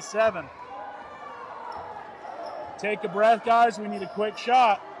 22-37. Take a breath, guys. We need a quick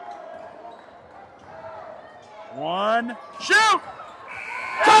shot. 1, shoot!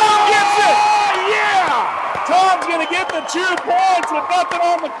 Tom gets it! Yeah! Tom's going to get the 2 points with nothing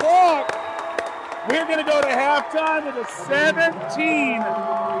on the clock. We're going to go to halftime with a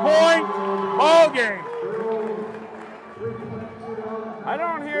 17-point ball game. I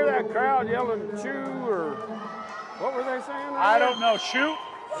don't hear that crowd yelling chew or what were they saying? I don't know. Shoot?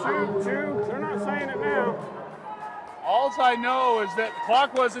 Shoot, chew. They're not saying it now. All I know is that the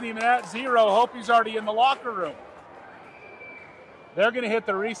clock wasn't even at 0. Hopi's already in the locker room. They're going to hit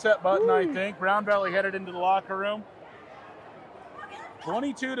the reset button, I think. Round Valley headed into the locker room.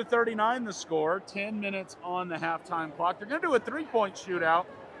 22-39 the score. 10 minutes on the halftime clock. They're going to do a 3-point shootout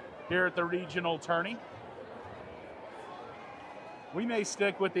here at the regional tourney. We may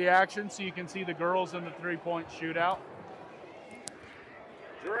stick with the action so you can see the girls in the 3-point shootout.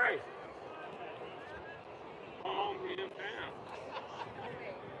 Dre. Calm him down.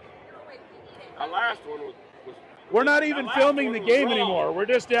 The last one was we're not even filming the game anymore. We're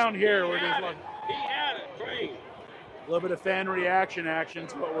just down here. We're just like, he had it clean. A little bit of fan reaction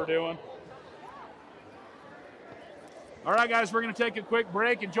is what we're doing. All right, guys, we're going to take a quick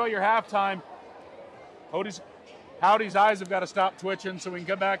break. Enjoy your halftime. Howdy's eyes have got to stop twitching so we can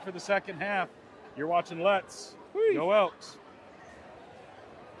come back for the second half. You're watching Let's Go Elks.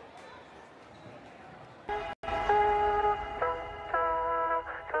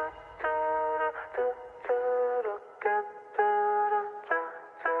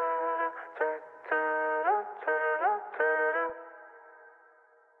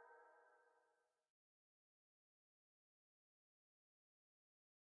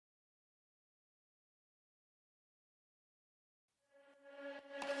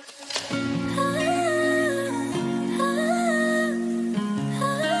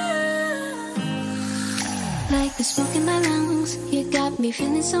 Like the smoke in my lungs, you got me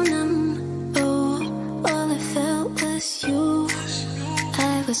feeling so numb. Oh, all I felt was you.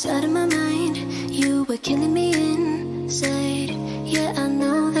 I was out of my mind, you were killing me inside. Yeah, I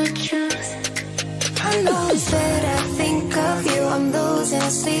know the truth. I know it's that I think of you, I'm losing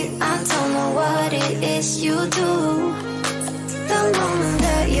sleep. I don't know what it is you do. The moment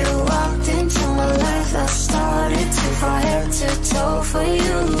that you walked into my life, I started to fall head to toe for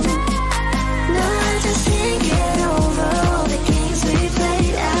you. No, I just can't get over all the games we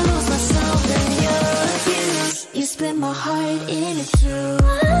played. I lose myself in your abuse. You split my heart in two.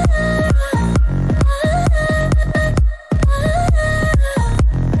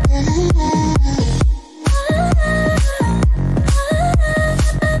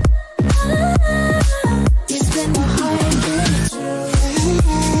 You split my heart in two.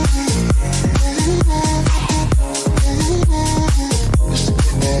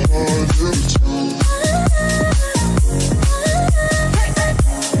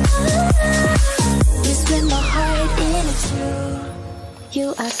 You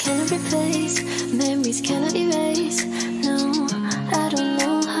I cannot replace, memories cannot erase. No, I don't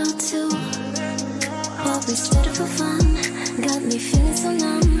know how to. What we started for fun got me feeling so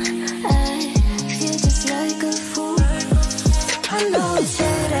numb. I feel just like a fool. I know it's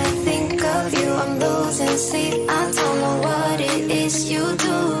that I think of you, I'm losing sleep. I don't know what it is you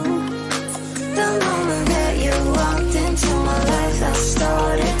do. The moment that you walked into my life, I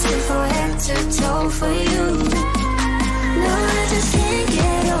started to fall head to toe for you. No, I just can't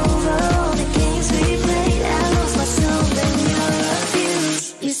get over all the games we played. I lost myself in your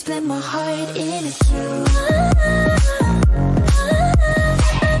abuse. You split my heart in two.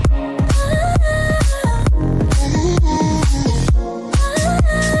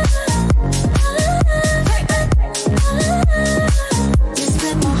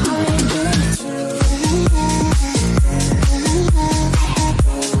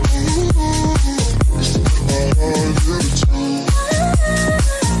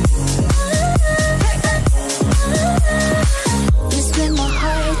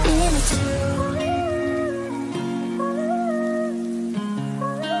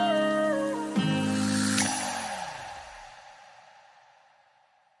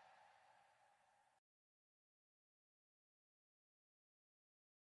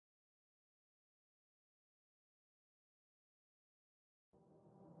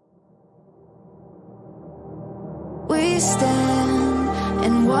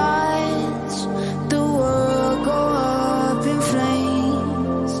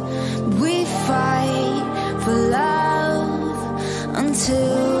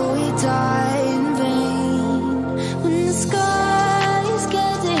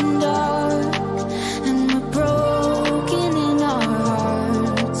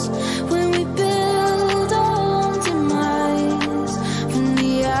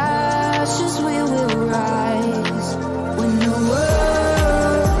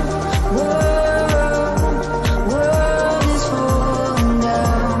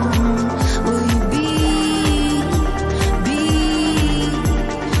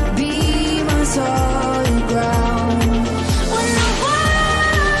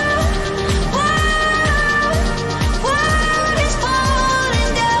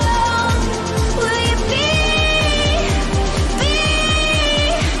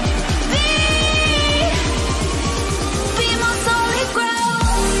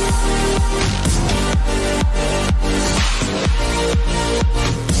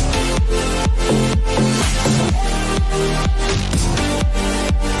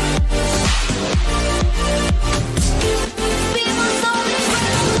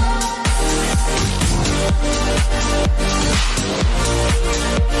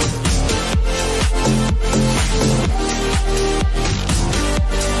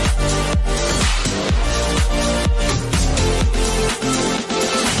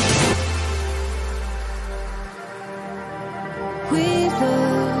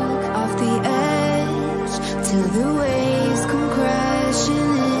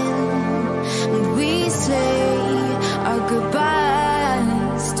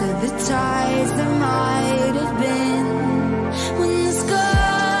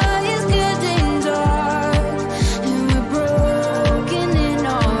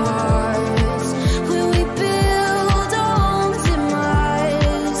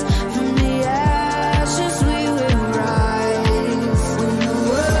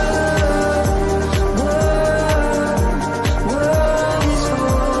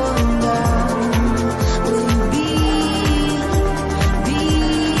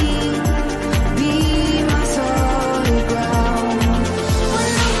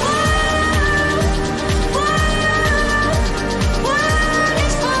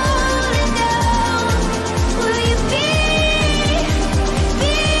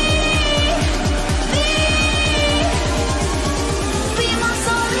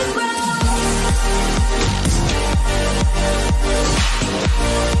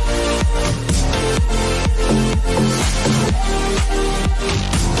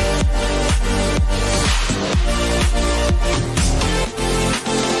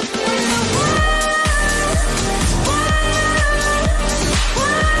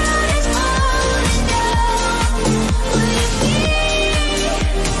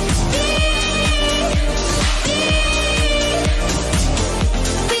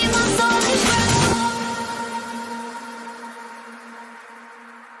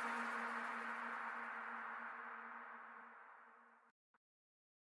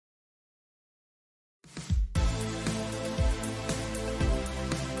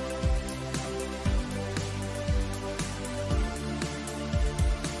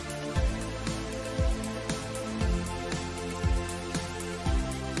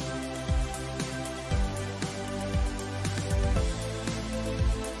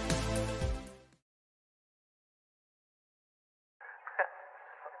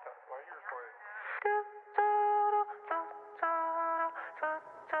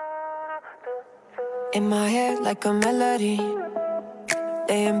 in my head like a melody.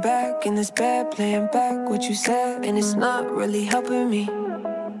 Laying back in this bed, playing back what you said, and it's not really helping me.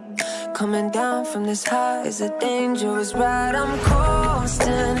 Coming down from this high is a dangerous ride. I'm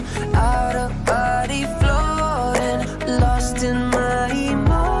coasting, out of body floating, lost in my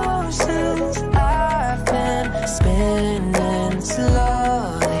emotions. I've been spinning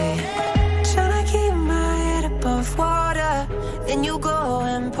slowly, trying to keep my head above water. Then you go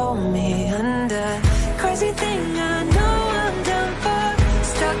and pull me under. Crazy thing, I know I'm done for,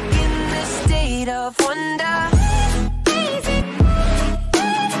 stuck in this state of wonder.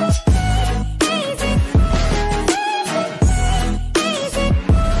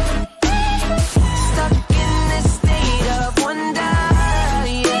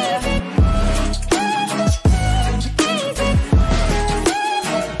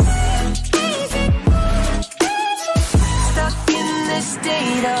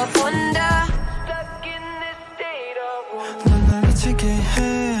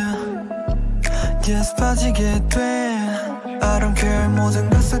 Yes, 빠지게 돼. I don't care, 모든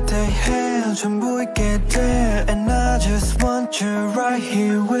것을 대해 전부 있게 돼. And I just want you right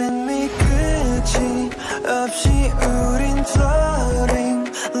here with me. 끝이 없이 우린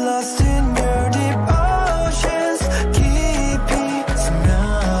floating, lost in your deep oceans. 깊이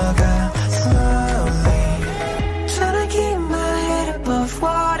스며가 slowly, trying to keep my head above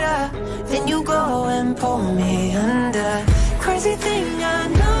water. Then you go and pull me under. Crazy thing, I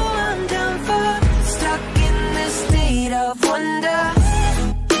know I'm done for, stuck in this state of wonder.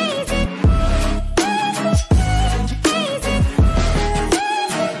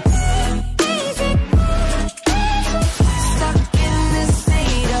 Stuck in this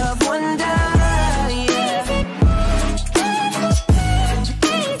state of wonder, yeah.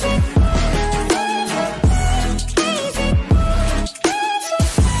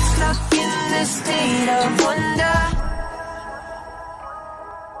 Stuck in this state of wonder.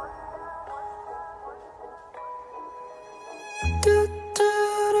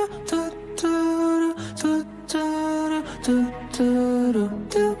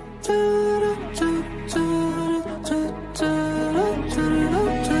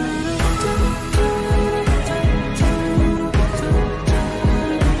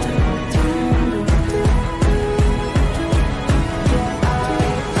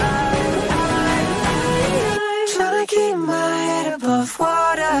 Trying to keep my head above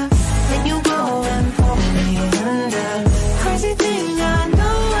water, then you go and pull me under. Crazy thing, I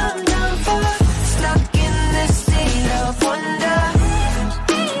know I'm done for, stuck in this state of wonder.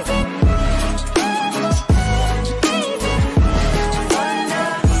 Wonder.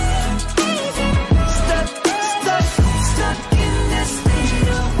 Stuck in this state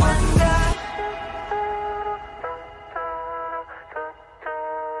of wonder.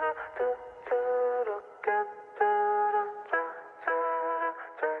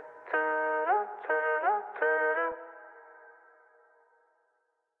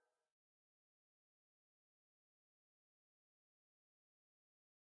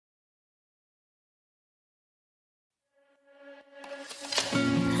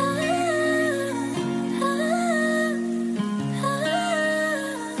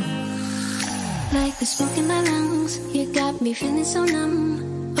 Like the smoke in my lungs, you got me feeling so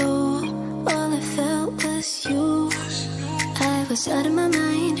numb. Oh, all I felt was you. I was out of my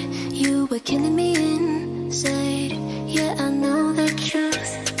mind, you were killing me inside. Yeah, I know the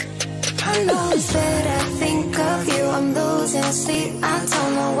truth. I know it's that I think of you, I'm losing sleep. I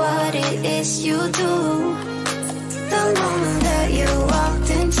don't know what it is you do. The moment that you walked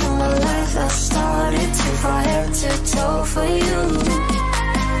into my life, I started to fall head to toe for you.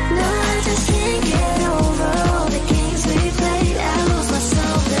 Now I just can't get over all the games we played. I lose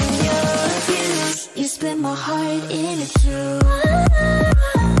myself in your views. You split my heart in two.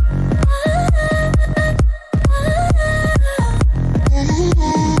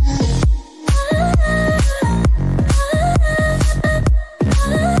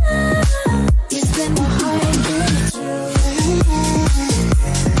 You split my heart in two.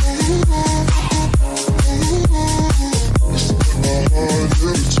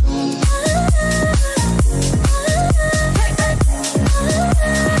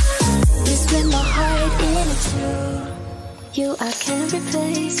 You I cannot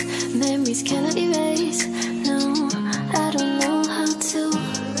replace, memories cannot erase. No, I don't know how to.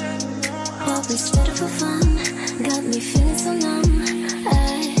 What we started for fun got me feeling so numb.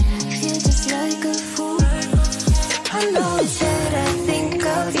 I feel just like a fool. I know it's that I think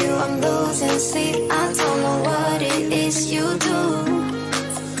of you, I'm losing sleep. I don't know what it is you do.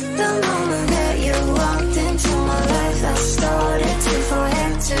 The moment that you walked into my life, I started to fall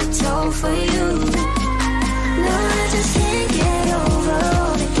head to toe for you.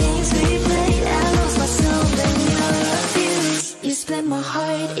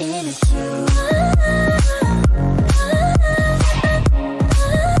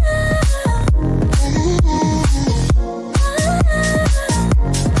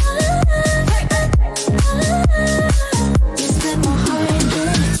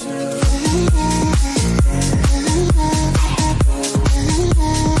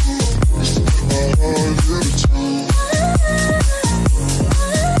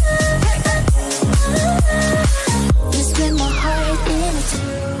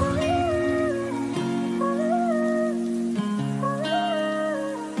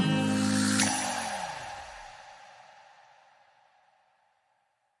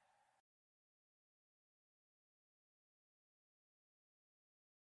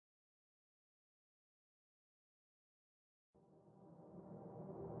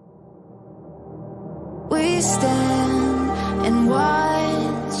 stand and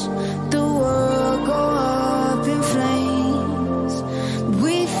watch the world go up in flames.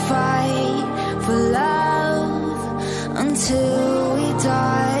 We fight for love until we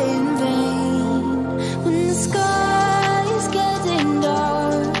die in vain. When the sky is getting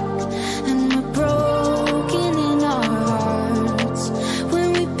dark and we're broken in our hearts,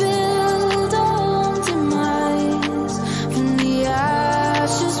 when we build our own demise, from the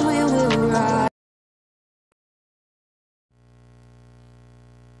ashes we will rise.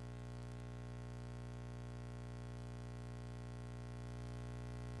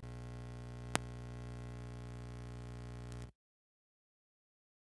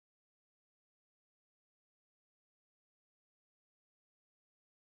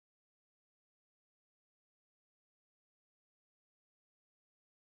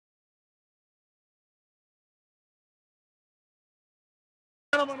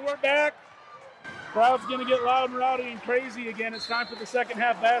 Gentlemen, we're back. Crowd's going to get loud and rowdy and crazy again. It's time for the second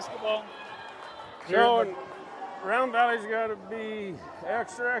half basketball. So, Round Valley's got to be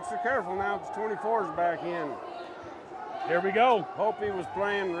extra careful now because 24 is back in. Here we go. Hopi was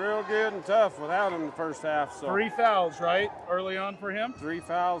playing real good and tough without him in the first half. So 3 fouls, right, early on for him? 3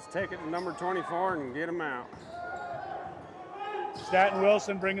 fouls, take it to number 24 and get him out. Staten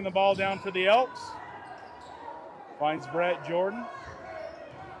Wilson bringing the ball down for the Elks. Finds Brett Jordan.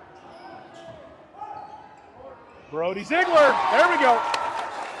 Brody Ziegler, there we go.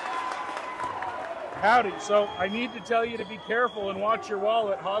 Howdy, so I need to tell you to be careful and watch your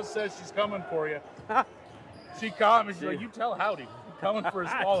wallet. Haas says she's coming for you. She caught me, she's like, you tell Howdy, I'm coming for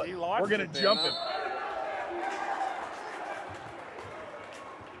his wallet. We're gonna jump him.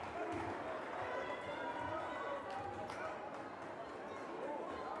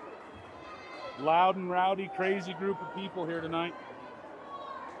 Loud and rowdy, crazy group of people here tonight.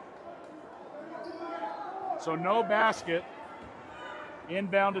 So no basket.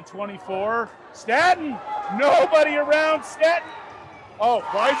 Inbound to 24. Staten! Nobody around Staten. Oh,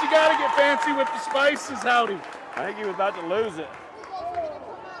 why's he got to get fancy with the spices, Howdy? I think he was about to lose it.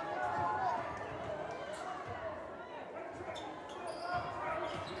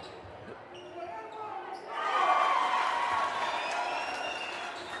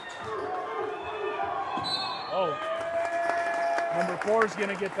 Oh, number 4 is going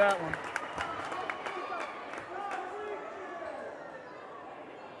to get that one.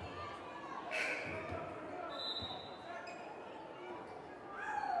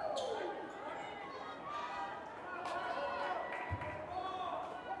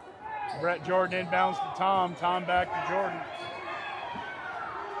 Brett Jordan inbounds to Tom. Tom back to Jordan.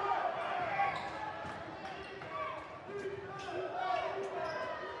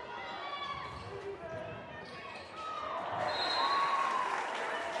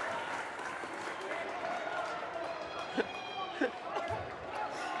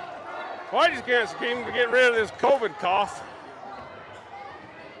 Well, I just can't seem to get rid of this COVID cough.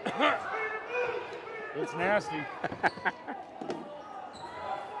 It's nasty.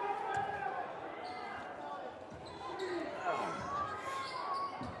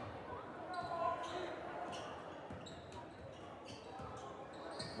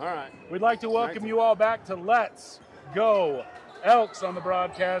 All right. We'd like to welcome you all back to Let's Go Elks on the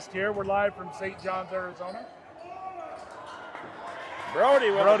broadcast here. We're live from St. John's, Arizona. Brody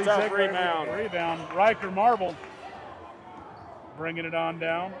with a tough Ziegler rebound. with the rebound. Riker Marble bringing it on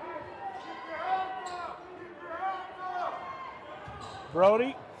down.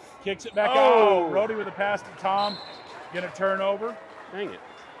 Brody kicks it back out. Brody with a pass to Tom. Going to turn over. Dang it.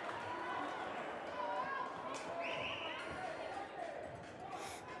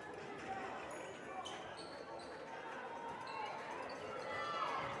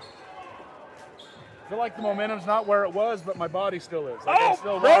 I feel like the momentum's not where it was, but my body still is. Like Oh,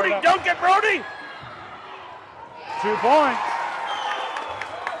 still Brody, wired up. don't get Brody! 2 points.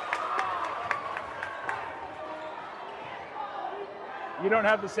 You don't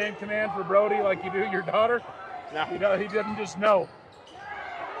have the same command for Brody like you do your daughter? No. He doesn't just know.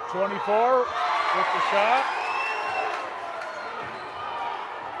 24 with the shot.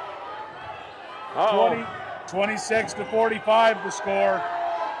 26 to 45 the score.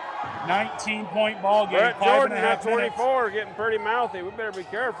 19-point ball game. Brett 5 Jordan and a half at 24 minutes. getting pretty mouthy. We better be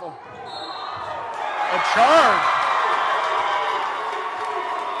careful. A charge.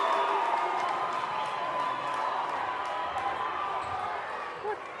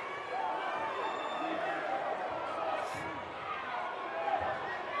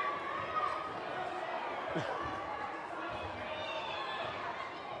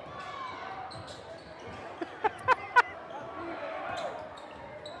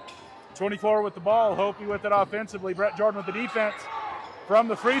 24 with the ball. Hopi with it offensively. Brett Jordan with the defense. From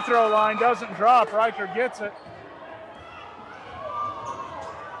the free throw line, doesn't drop. Riker gets it.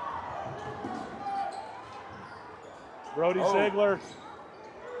 Brody Ziegler.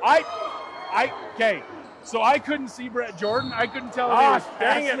 Okay. So I couldn't see Brett Jordan. I couldn't tell if he was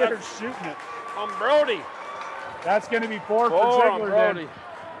dang it, or shooting it. On Brody. That's going to be four for Ziegler. Brody.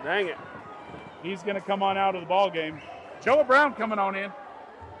 Dang it. He's going to come on out of the ball game. Joe Brown coming on in.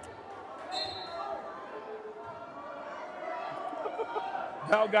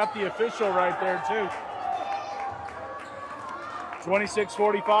 Bell got the official right there, too.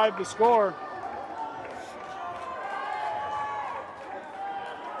 26-45 to score.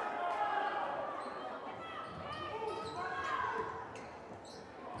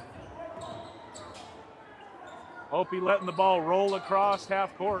 Hopi letting the ball roll across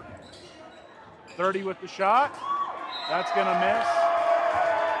half court. 30 with the shot. That's going to miss.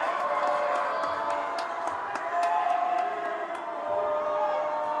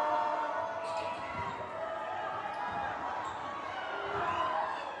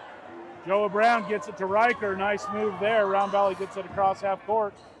 Joe Brown gets it to Riker. Nice move there. Round Valley gets it across half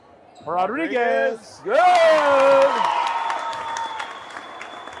court. Rodriguez. Good. I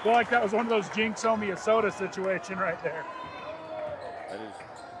feel like that was one of those jinx owe me a soda situation right there. That is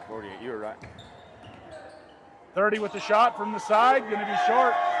 48. You were right. 30 with the shot from the side. Going to be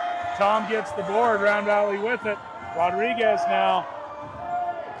short. Tom gets the board. Round Valley with it. Rodriguez now.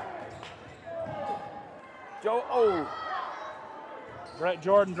 Joe. Brett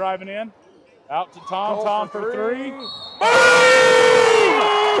Jordan driving in. Out to Tom. Tom for three. Boom! And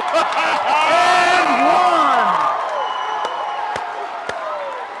one!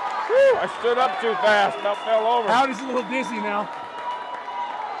 Whew, I stood up too fast. About fell over. Howdy's a little dizzy now.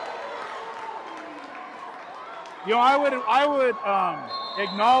 You know, I would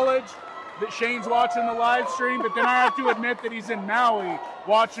acknowledge that Shane's watching the live stream, but then I have to admit that he's in Maui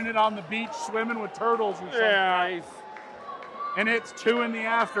watching it on the beach swimming with turtles or something. Yeah, And it's 2 in the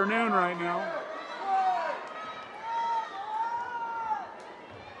afternoon right now.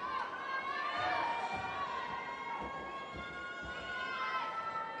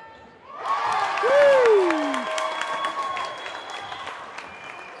 Woo!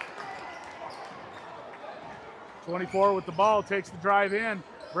 24 with the ball, takes the drive in.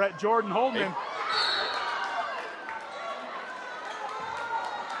 Brett Jordan holding him.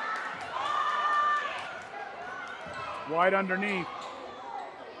 Wide underneath.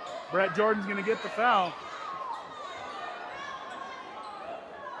 Brett Jordan's going to get the foul.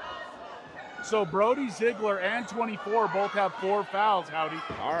 So Brody Ziegler and 24 both have 4 fouls, Howdy.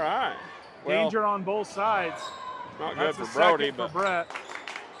 all right. Well, Danger on both sides. not That's good the for Brody, second but for Brett.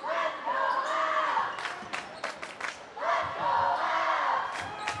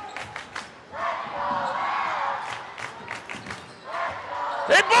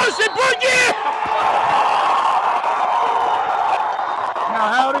 Hey, Boogie! Now,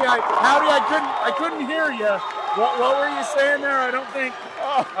 Howdy, I couldn't hear you. What were you saying there? I don't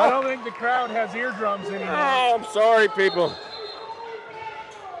think the crowd has eardrums anymore. Oh, I'm sorry, people.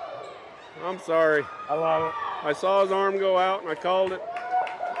 I'm sorry. I love it. I saw his arm go out, and I called it.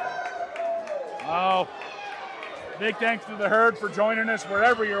 Oh, big thanks to the herd for joining us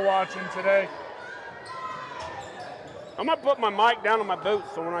wherever you're watching today. I'm going to put my mic down on my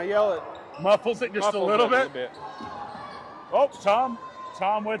boots, so when I yell it, Muffles it just muffles a little it bit. Oh, Tom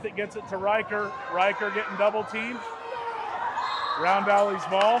with it, gets it to Riker. Riker getting double teamed. Round Valley's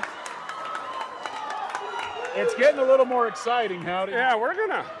ball. It's getting a little more exciting, Howdy. Yeah, we're going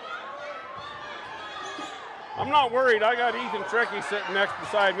to. I'm not worried. I got Ethan Tricky sitting next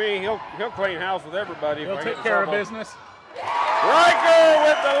beside me. He'll clean house with everybody. He'll take care of business. Riker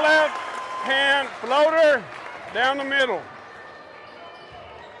with the left hand floater down the middle.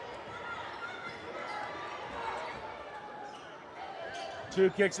 Two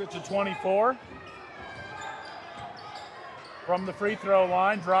kicks it to 24. From the free throw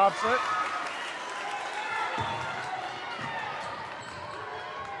line, drops it.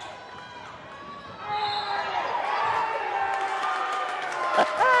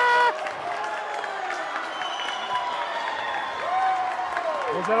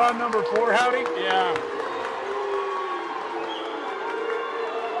 Was that on number 4, Howdy? Yeah.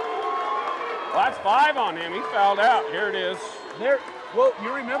 Well, that's 5 on him. He fouled out. Here it is. Well,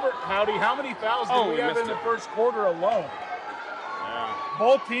 you remember, Howdy, how many fouls did we have in the first quarter alone? Yeah.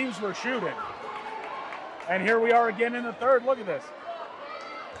 Both teams were shooting. And here we are again in the third. Look at this.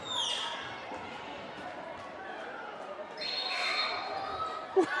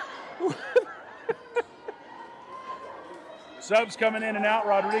 Subs coming in and out.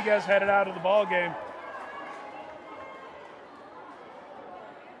 Rodriguez headed out of the ball game.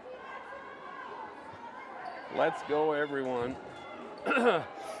 Let's go, everyone. Let's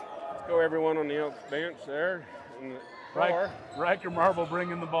go, everyone on the Elks bench there. Riker Marble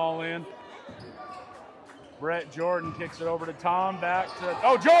bringing the ball in. Brett Jordan kicks it over to Tom. Back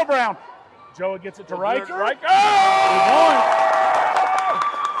to Joe Brown. Joe gets it to Riker. Oh!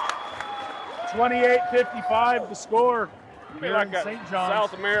 28-55 the score. Be like a St. John's.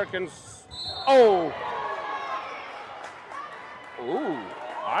 South Americans. Oh! Ooh,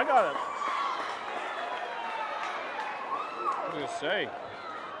 I got it. I was going to say,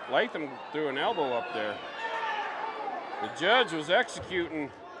 Latham threw an elbow up there. The judge was executing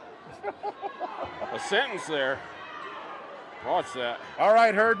a sentence there. Watch that. All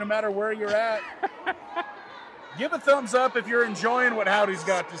right, Herd, no matter where you're at, give a thumbs up if you're enjoying what Howdy's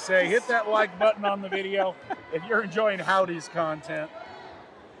got to say. Hit that like button on the video if you're enjoying Howdy's content.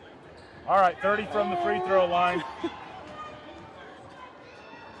 All right, 30 from the free throw line.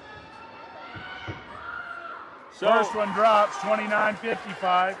 So, first one drops,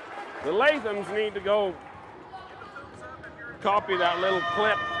 29-55. The Lathams need to go copy that little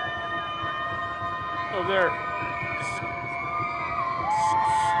clip of their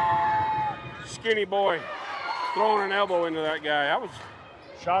skinny boy throwing an elbow into that guy. I was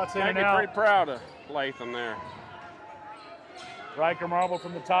shots in and out. Pretty proud of Latham there. Riker Marble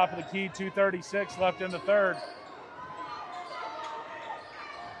from the top of the key, 2:36 left in the third.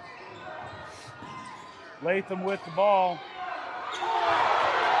 Latham with the ball.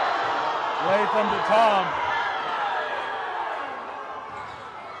 Latham to Tom.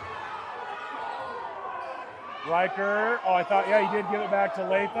 Riker, I thought, he did give it back to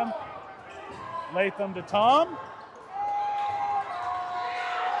Latham. Latham to Tom.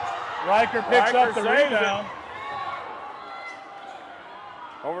 Riker picks up the rebound.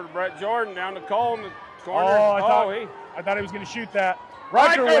 Over to Brett Jordan, down to Cole in the corner. I thought he was going to shoot that.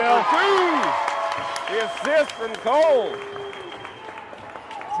 Riker will. The assist from Cole.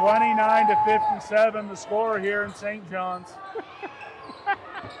 29-57 the score here in St. John's.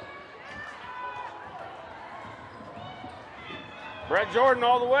 Brett Jordan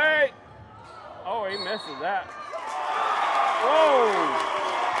all the way. Oh, he misses that. Whoa.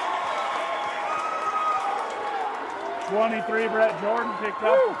 23, Brett Jordan picked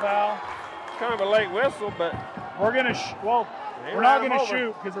up the foul. Kind of a late whistle, but we're gonna we're not gonna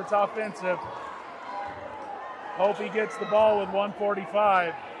shoot because it's offensive. Hopi gets the ball with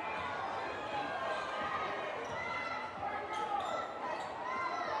 1:45.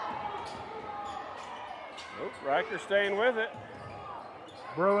 Riker staying with it.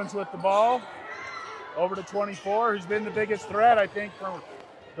 Bruins with the ball. Over to 24, who's been the biggest threat, I think, for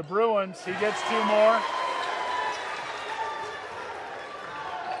the Bruins. He gets two more.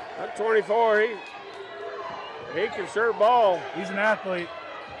 At 24, he can sure ball. He's an athlete.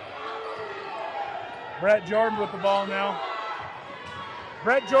 Brett Jordan with the ball now.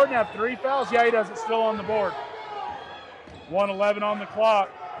 Brett Jordan have 3 fouls? Yeah, he does. It's still on the board. 1:11 on the clock.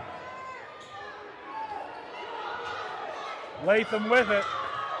 Latham with it.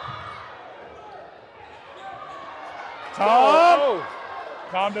 Tom.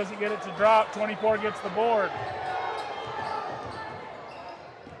 Tom doesn't get it to drop. 24 gets the board.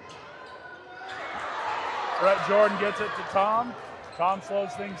 Brett Jordan gets it to Tom. Tom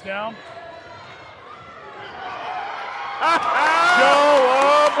slows things down.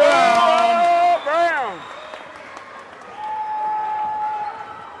 Joe Brown.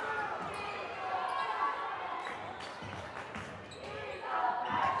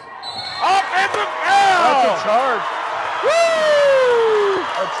 Offensive foul. That's a charge. Woo!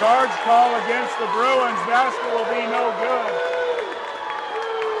 A charge call against the Bruins. Basket will be no good.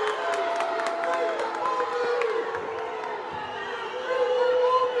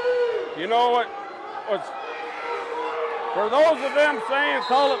 You know what? For those of them saying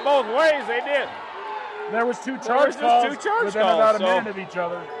call it both ways, they did. There was two charge calls within about a minute of each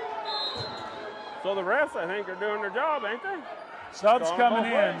other. So the refs, I think, are doing their job, ain't they? Subs coming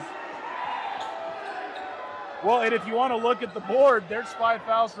in. Well, and if you want to look at the board, there's 5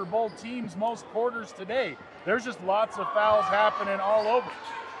 fouls for both teams most quarters today. There's just lots of fouls happening all over.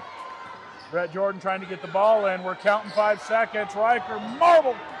 Brett Jordan trying to get the ball in. We're counting 5 seconds. Riker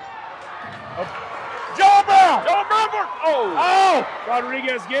Marble. Joe Brown! Oh!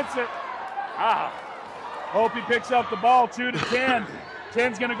 Rodriguez gets it. Hopi picks up the ball, 2-10.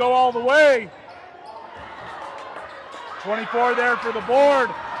 10's going to go all the way. 24 there for the board.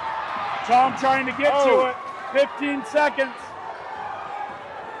 Tom trying to get to it. 15 seconds.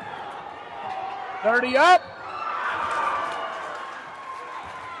 30 up.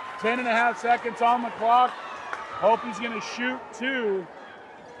 10.5 seconds on the clock. Hopi's going to shoot 2.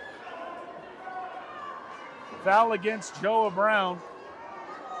 Foul against Joa Brown.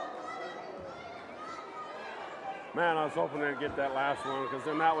 Man, I was hoping they'd get that last one because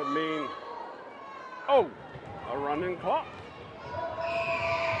then that would mean, a running clock.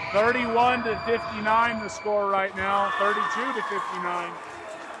 31 to 59 the score right now, 32 to 59.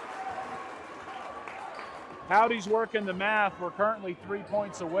 Howdy's working the math. We're currently 3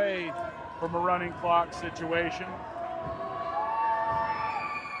 points away from a running clock situation.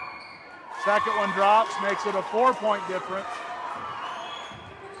 Second one drops, makes it a 4-point difference.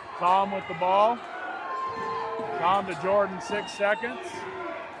 Tom with the ball. Tom to Jordan, 6 seconds.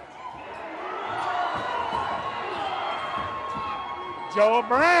 Joa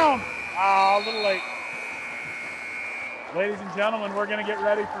Brown. A little late. Ladies and gentlemen, we're going to get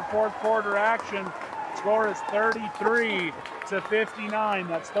ready for fourth quarter action. Score is 33 to 59.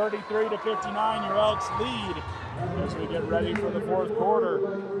 That's 33 to 59, your Elks lead as we get ready for the fourth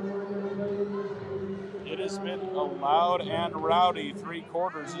quarter. It has been a loud and rowdy 3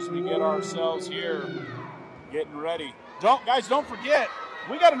 quarters as we get ourselves here getting ready. Guys, don't forget,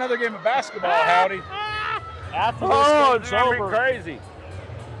 we got another game of basketball, Howdy. After this game's over, crazy.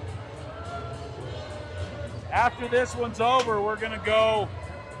 After this one's over, we're going to go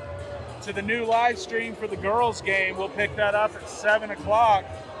to the new live stream for the girls' game. We'll pick that up at 7 o'clock.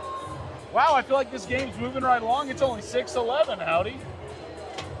 Wow, I feel like this game's moving right along. It's only 6:11, Howdy.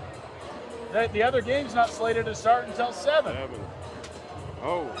 The other game's not slated to start until 7.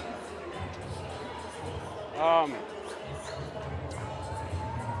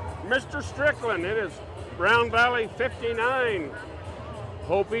 Mr. Strickland, it is Round Valley 59,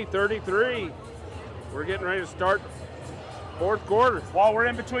 Hopi 33. We're getting ready to start fourth quarter. While we're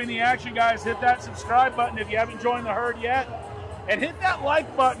in between the action, guys, hit that subscribe button if you haven't joined the herd yet. And hit that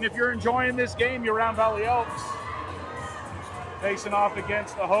like button if you're enjoying this game, your Round Valley Elks. Facing off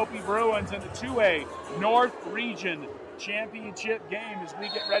against the Hopi Bruins in the 2A North Region Championship game as we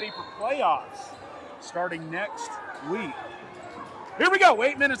get ready for playoffs starting next week. Here we go,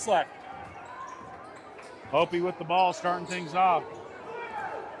 8 minutes left. Hopi with the ball, starting things off.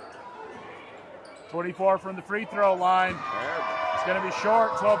 24 from the free throw line. It's going to be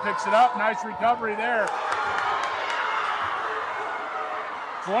short. 12 picks it up. Nice recovery there.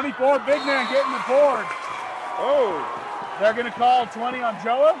 24, big man getting the board. They're going to call 20 on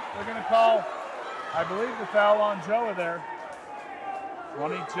Joa. They're going to call, I believe, the foul on Joa there.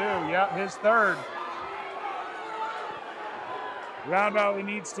 22, yeah, his third. Round Valley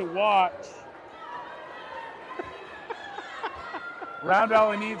needs to watch. Round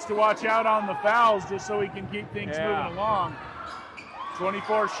Valley needs to watch out on the fouls just so he can keep things moving along.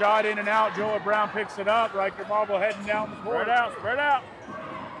 24 shot in and out. Joa Brown picks it up. Riker Marble heading down the court. Spread out.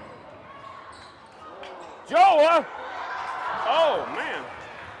 Joa! Oh, man.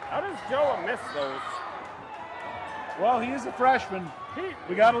 How does Joa miss those? Well, he is a freshman.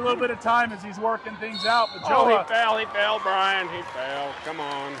 We got a little bit of time as he's working things out. But Joa, he fell, Brian. He fell. Come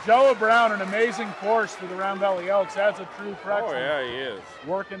on. Joa Brown, an amazing force for the Round Valley Elks. That's a true freshman. Oh, yeah, he is.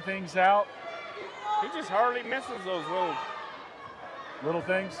 Working things out. He just hardly misses those little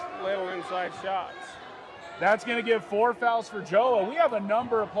things. Little inside shots. That's going to give 4 fouls for Joa. We have a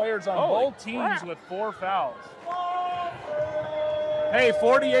number of players on both teams with 4 fouls. Hey,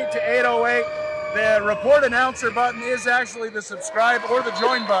 48 to 808. The report announcer button is actually the subscribe or the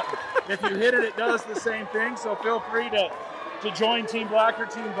join button. If you hit it, it does the same thing. So feel free to join Team Black or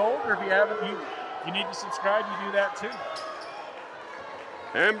Team Gold. Or if you haven't, you need to subscribe, you do that too.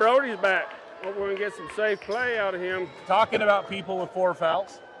 And Brody's back. Hope we're going to get some safe play out of him. Talking about people with 4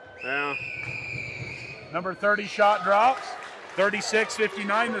 fouls. Yeah. Number 30 shot drops.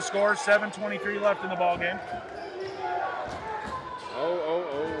 36-59 the score. 7:23 left in the ball game.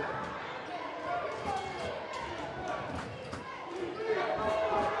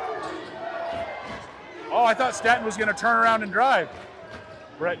 Oh, I thought Stanton was going to turn around and drive.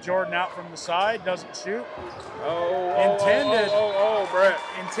 Brett Jordan out from the side, doesn't shoot. Brett.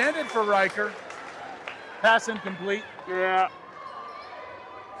 Intended for Riker. Pass incomplete. Yeah.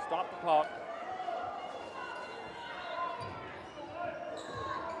 Stop the clock.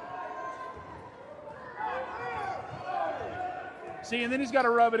 See, and then he's got to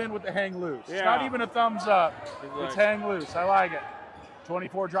rub it in with the hang loose. Yeah. It's not even a thumbs up. It's hang loose. I like it.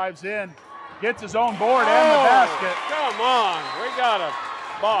 24 drives in. Gets his own board and the basket. Come on. We got to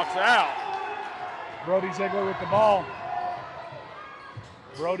box out. Brody Ziegler with the ball.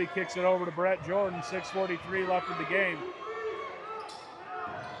 Brody kicks it over to Brett Jordan. 6:43 left in the game.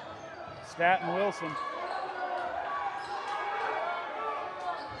 Staten Wilson.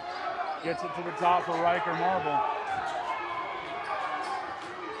 Gets it to the top for Riker Marble.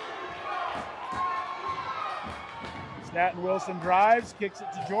 Staten Wilson drives, kicks it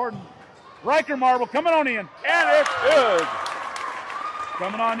to Jordan. Riker Marble coming on in. And it's good.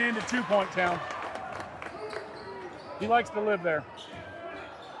 Coming on into 2-point town. He likes to live there.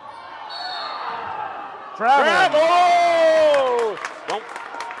 Travel!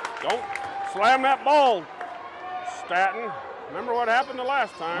 Don't slam that ball, Staten. Remember what happened the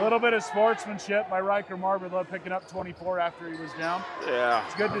last time. A little bit of sportsmanship by Riker Marble, picking up 24 after he was down. Yeah.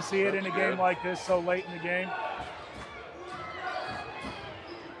 It's good to see it in a game like this so late in the game.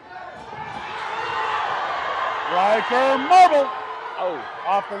 Riker Marble. Oh.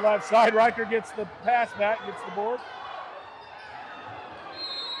 Off the left side. Riker gets the pass back, gets the board.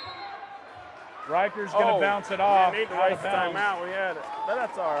 Riker's going to bounce it off. Need to waste the timeout. We had it, but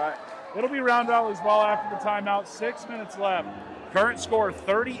that's all right. It'll be Round Valley's ball after the timeout. 6 minutes left. Current score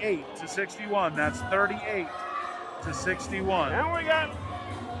 38-61. That's 38-61. And we got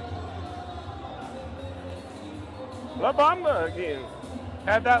La Bamba again.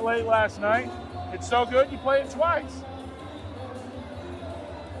 Had that late last night. It's so good you play it twice.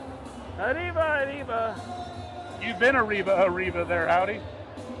 Arriba. You've been arriba there, Howdy.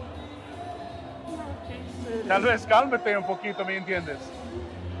 Tal vez cálmate un poquito, ¿me entiendes?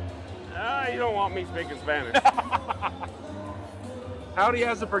 You don't want me speaking Spanish. Howdy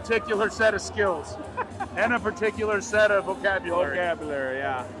has a particular set of skills and a particular set of vocabulary.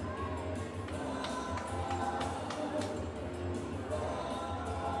 Yeah.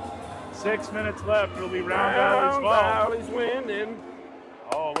 Six minutes left. It'll be Round Valley's ball. Valley's winning.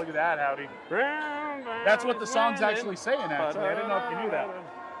 Oh, look at that, Howdy. That's what the song's actually saying, actually. I didn't know if you knew that.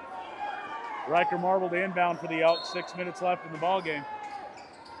 Riker Marble to inbound for the Elks. 6 minutes left in the ball game.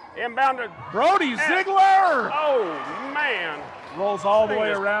 Inbounded. Brody Ziegler! Oh, man. Rolls all the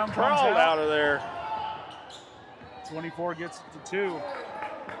way around. Crawled out of there. 24 gets it to 2.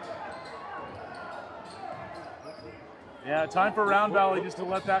 Yeah, time for Round Valley just to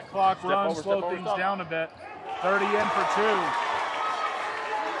let that clock run, slow things down a bit. 30 in for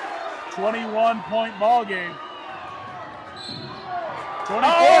 2. 21-point ball game. 24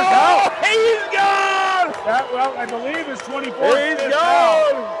 out. He's gone! Well, I believe is 24. He's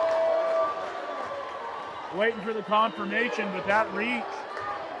gone! Waiting for the confirmation, but that reach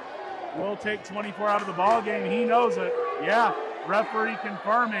will take 24 out of the ball game. He knows it. Yeah, referee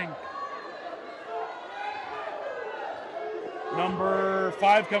confirming. Number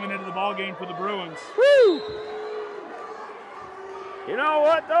 5 coming into the ball game for the Bruins. Woo! You know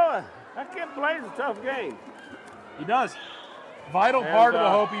what, though? That kid plays a tough game. He does. Vital part of the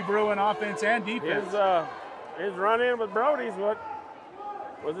Hopi Bruin offense and defense. His run-in with Brody's what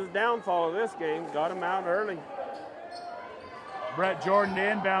was his downfall of this game. Got him out early. Brett Jordan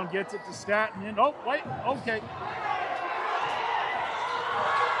to inbound, gets it to Staten. Oh, wait, okay.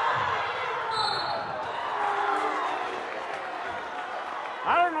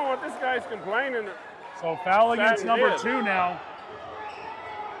 I don't know what this guy's complaining. So foul against number 2 now.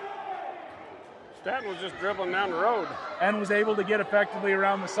 Staten was just dribbling down the road. And was able to get effectively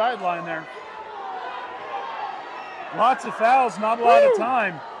around the sideline there. Lots of fouls, not a lot of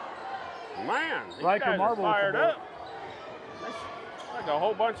time. Man, these Riker guys Marble are fired up. There's like a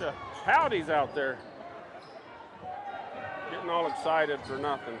whole bunch of howdies out there. Getting all excited for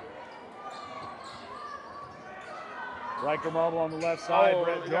nothing. Riker Marble on the left side,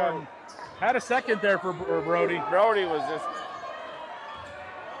 Brett Jordan. Had a second there for Brody. Brody was just...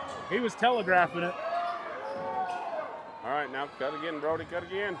 He was telegraphing it. All right, now cut again, Brody, cut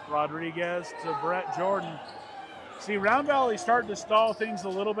again. Rodriguez to Brett Jordan. See, Round Valley starting to stall things a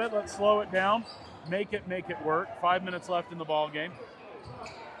little bit. Let's slow it down. Make it work. 5 minutes left in the ball game.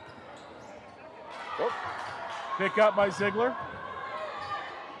 Oh. Pick up by Ziegler.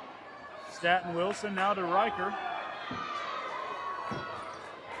 Staten Wilson now to Riker.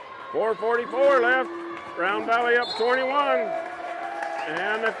 4:44 left. Round Valley up 21.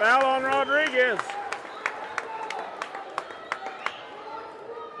 And the foul on Rodriguez.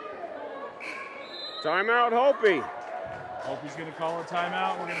 Timeout, Hopi. Hopi's going to call a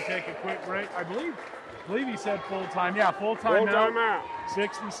timeout. We're going to take a quick break. I believe he said full time. Yeah, full timeout. Full timeout.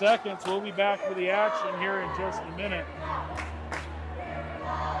 60 seconds. We'll be back for the action here in just a minute.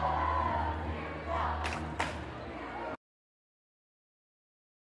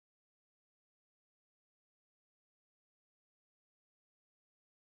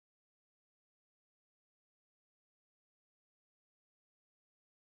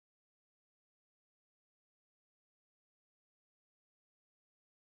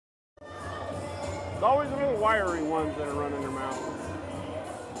 It's always the little wiry ones that are running their mouth.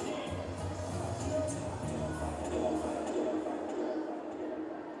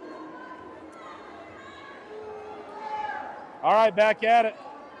 All right, back at it.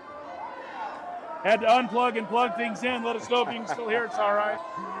 Had to unplug and plug things in. Let us know if you can still hear. It's all right.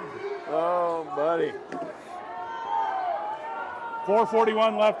 Oh, buddy.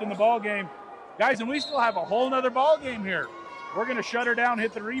 4:41 left in the ball game. Guys, and we still have a whole nother ball game here. We're going to shut her down,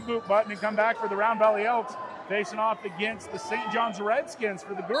 hit the reboot button, and come back for the Round Valley Elks facing off against the St. John's Redskins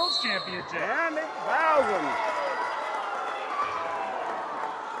for the girls' championship. And it's Bowsen.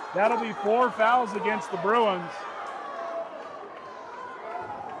 That'll be 4 fouls against the Bruins,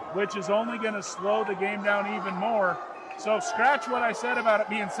 which is only going to slow the game down even more. So scratch what I said about it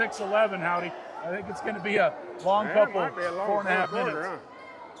being 6-11, Howdy. I think it's going to be a long couple, 4.5 minutes. Huh?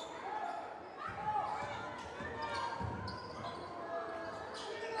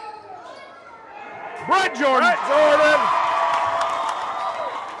 Brett Jordan.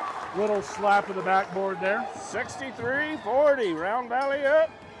 Little slap of the backboard there. 63-40, Round Valley up.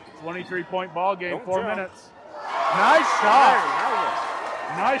 23-point ball game, Don't 4 jump. minutes. Nice shot.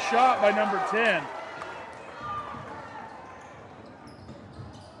 Man, Nice shot by number 10.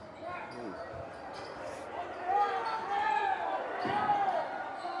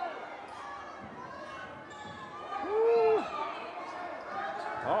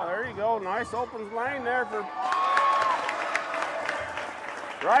 oh, there you go. Nice open lane there for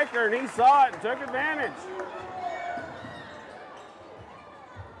Riker, and he saw it and took advantage.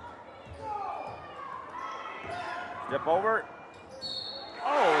 Step over.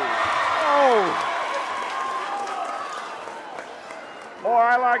 Oh. Boy,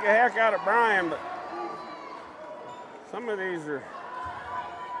 I like the heck out of Brian, but some of these are,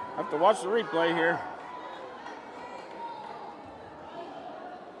 I have to watch the replay here.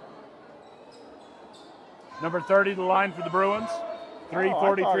 Number 30 to the line for the Bruins.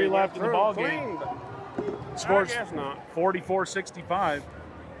 3:43 left in the ball game. Scores I guess not. 44-65.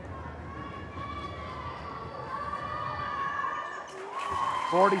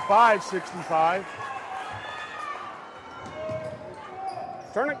 $45-65.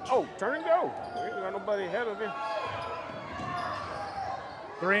 Turn and go. There ain't got nobody ahead of him.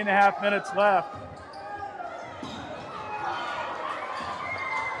 3.5 minutes left.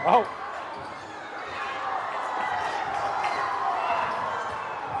 Oh.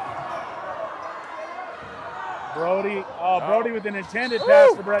 Brody with an intended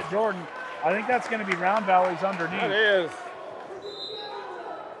pass to Brett Jordan. I think that's going to be Round Valley's underneath. That is.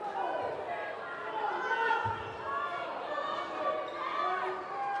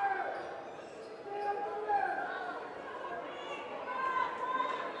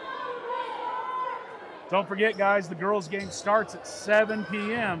 Don't forget, guys, the girls' game starts at 7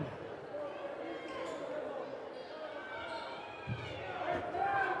 p.m.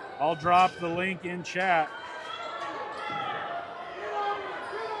 I'll drop the link in chat.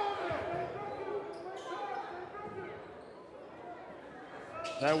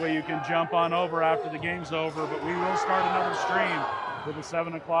 That way you can jump on over after the game's over, but we will start another stream with a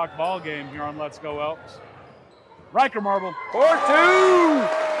 7 o'clock ball game here on Let's Go Elks. Riker Marble.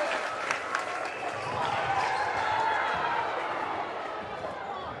 4-2.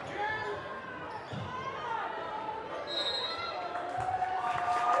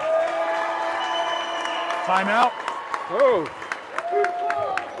 Timeout. Oh.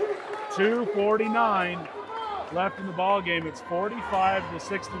 2:49 left in the ball game. It's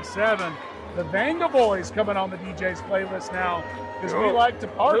 45-67. The Vanga Boys coming on the DJ's playlist now because we like to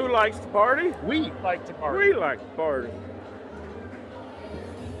party. Who likes to party? We like to party. We like to party.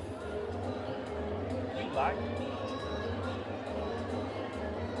 We like.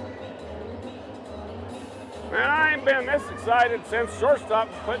 Man, I ain't been this excited since shortstop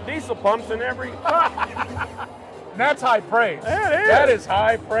put diesel pumps in every puck. And that's high praise. That is. That is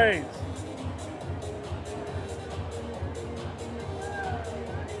high praise.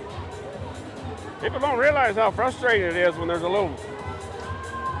 People don't realize how frustrating it is when there's a little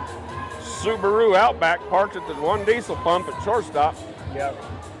Subaru Outback parked at the one diesel pump at shortstop, Yep.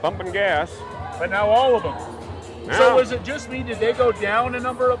 pumping gas. But now all of them. Now, So is it just me? Did they go down a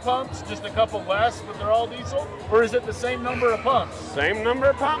number of pumps? Just a couple less, but they're all diesel? Or is it the same number of pumps? same number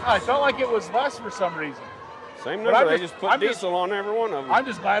of pumps? I felt like it was less for some reason. Same But number. I'm They just- just put I'm just- diesel on every one of them. I'm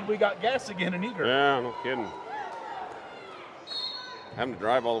just glad we got gas again in Eager. Yeah, no kidding. Having to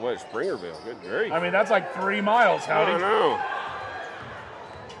drive all the way to Springerville. Good grief. I mean, that's like 3 miles, I Howdy. know.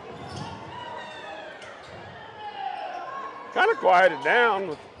 Kind of quieted down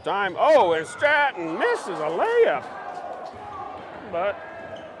with time. Oh, and Stratton misses a layup. But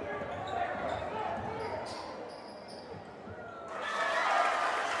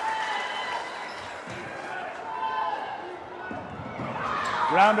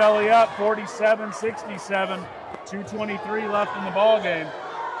Round Valley up 47-67. 2:23 left in the ball game.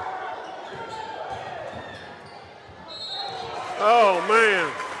 Oh, man.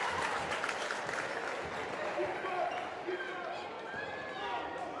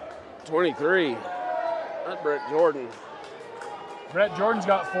 .23. That's Brett Jordan. Brett Jordan's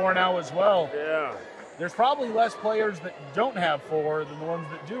got 4 now as well. Yeah. There's probably less players that don't have 4 than the ones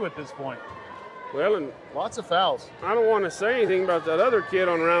that do at this point. Well, and Lots of fouls. I don't want to say anything about that other kid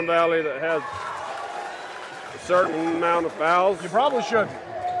on Round Valley that has a certain amount of fouls. You probably shouldn't.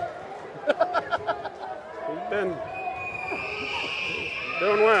 He's been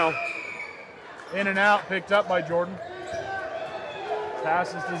doing well. In and out, picked up by Jordan.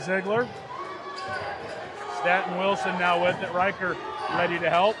 Passes to Ziegler. Stanton Wilson now with it. Riker ready to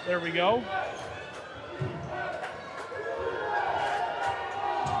help. There we go.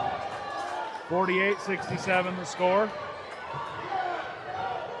 .48-67 the score.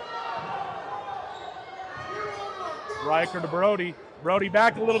 Riker to Brody. Brody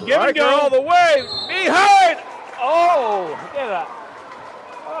back a little give and Riker go. all the way behind. Oh, look at that.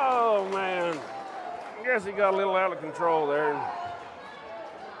 Oh, man. I guess he got a little out of control there.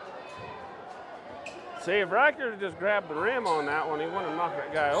 See, if Riker just grabbed the rim on that one, he wouldn't have knocked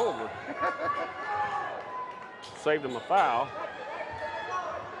that guy over. Saved him a foul.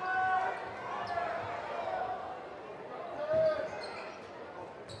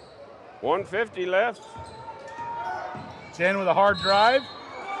 .150 left. 10 with a hard drive.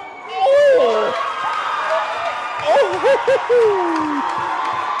 Oh!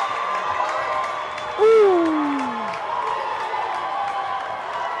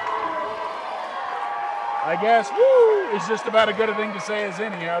 I guess woo is just about as good a thing to say as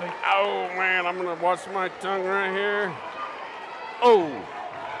any, Howdy. Oh, man, I'm going to watch my tongue right here. Oh,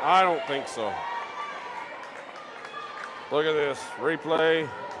 I don't think so. Look at this. Replay.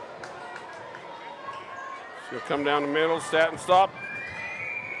 It's going to come down the middle. Stanton stop.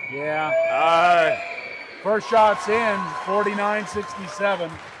 Yeah. First shot's in, 49-67.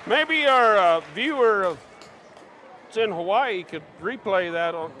 Maybe our viewer that's in Hawaii could replay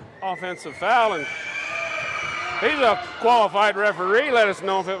that offensive foul, and he's a qualified referee. Let us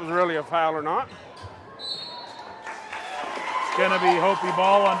know if it was really a foul or not. It's going to be Hopi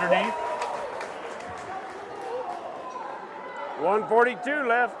ball underneath. 1:42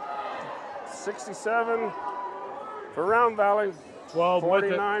 left. 67 for Round Valley. 12 with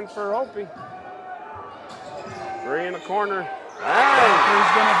it. 49 for Hopi. 3 in the corner.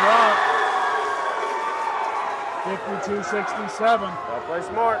 He's going to drop. 52-67. Gotta play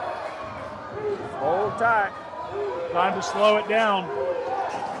smart. Hold tight. Time to slow it down.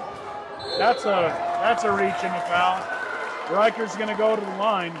 That's a reach in the foul. Riker's going to go to the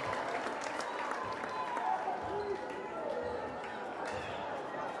line.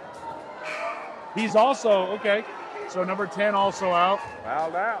 He's also, okay, so number 10 also out.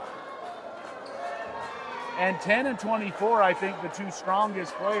 Fouled out. And 10 and 24, I think, the two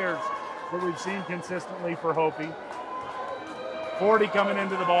strongest players that we've seen consistently for Hopi. 40 coming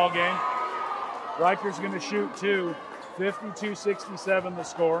into the ball game. Riker's going to shoot 2. 52-67 the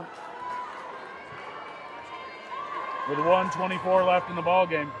score. With 1:24 left in the ball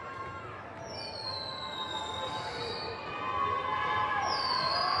game.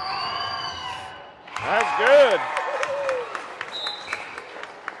 That's good.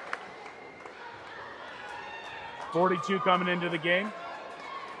 .42 coming into the game.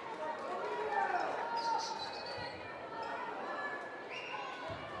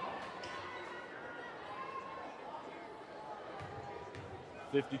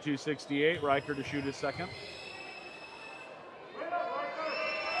 .52-68, Riker to shoot his second.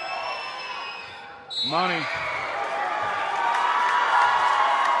 Money.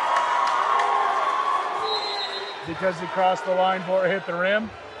 Because he crossed the line before it hit the rim.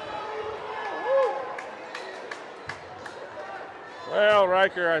 Well,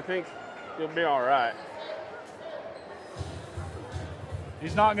 Riker, I think he'll be all right.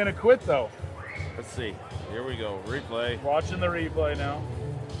 He's not going to quit, though. Let's see. Here we go. Replay. Watching the replay now.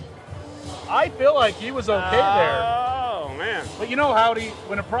 I feel like he was okay there. Oh, man. But you know, Howdy,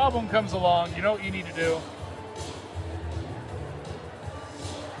 when a problem comes along, you know what you need to do?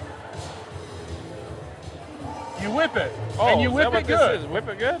 You whip it. Oh, and you is whip that what it good. This is? Whip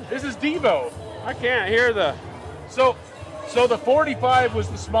it good? This is Devo. I can't hear the... So the 45 was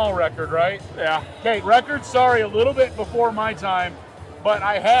the small record, right? Yeah. Okay, record, sorry, a little bit before my time, but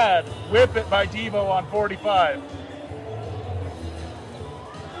I had Whip It by Devo on 45.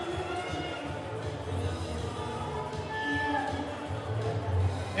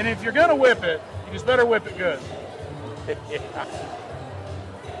 And if you're going to whip it, you just better whip it good. Yeah.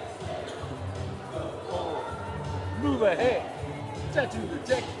 Move ahead. Tattoo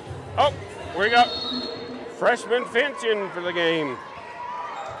protect. Oh, we got freshman Finch in for the game.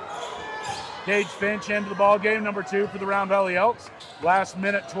 Gage Finch into the ball game, number 2 for the Round Valley Elks. Last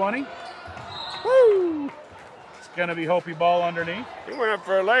minute 20. Woo! It's going to be Hopi ball underneath. He went up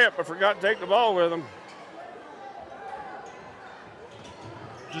for a layup, but forgot to take the ball with him.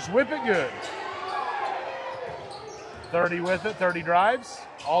 Just whip it good. 30 with it, 30 drives,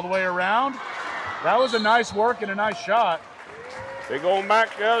 all the way around. That was a nice work and a nice shot. They're going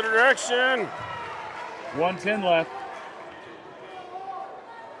back the other direction. 1:10 left.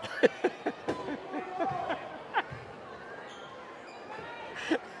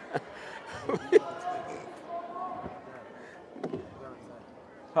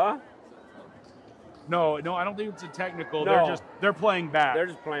 Huh? No, I don't think it's a technical. No. They're playing back. They're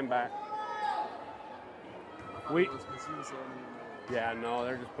just playing back. Yeah, no,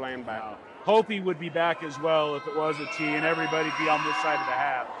 they're just playing back. Hopi would be back as well if it was a T, and everybody'd be on this side of the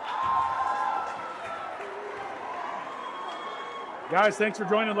half. Guys, thanks for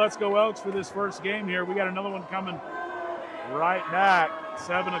joining Let's Go Elks for this first game here. We got another one coming right back.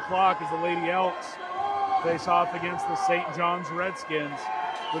 7 o'clock as the Lady Elks face off against the St. John's Redskins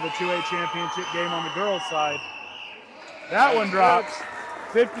for the 2A championship game on the girls' side. That one drops.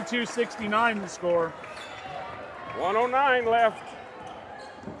 52-69 the score. 109 left.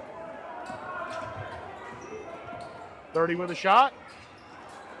 30 with a shot.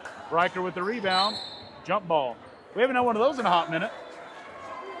 Riker with the rebound. Jump ball. We haven't had one of those in a hot minute.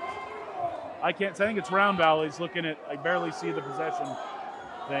 I think it's Round Valley's looking at, I barely see the possession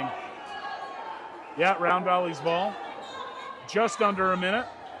thing. Yeah, Round Valley's ball. Just under a minute.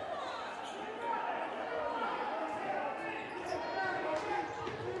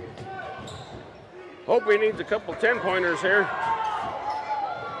 Hopi needs a couple 10-pointers here.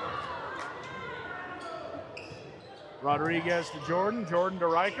 Rodriguez to Jordan. Jordan to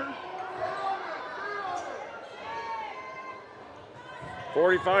Riker.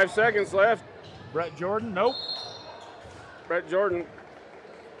 45 seconds left. Brett Jordan, nope. Brett Jordan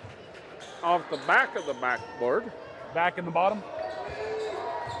off the back of the backboard. Back in the bottom.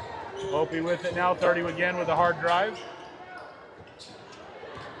 Hopi with it now. 30 again with a hard drive.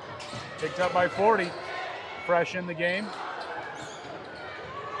 Picked up by 40. Fresh in the game.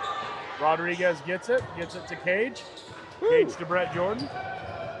 Rodriguez gets it to Cage. Cage to Brett Jordan.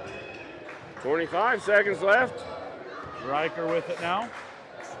 25 seconds left. Riker with it now.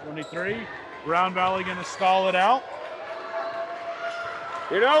 23. Round Valley going to stall it out.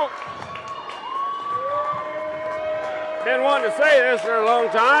 You know, been wanting to say this for a long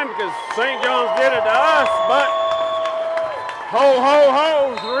time because St. John's did it to us, but ho, ho,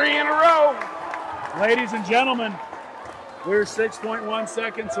 ho, 3 in a row. Ladies and gentlemen, we're 6.1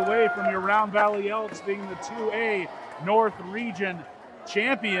 seconds away from your Round Valley Elks being the 2A North Region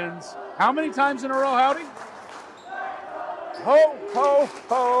champions. How many times in a row, Howdy? Ho, ho,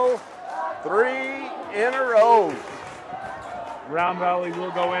 ho, 3 in a row. Round Valley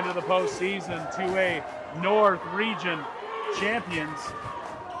will go into the postseason 2A North Region champions.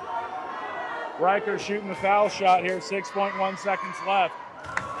 Riker shooting the foul shot here, 6.1 seconds left.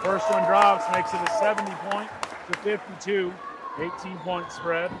 First one drops, makes it a 70-point to 52, 18-point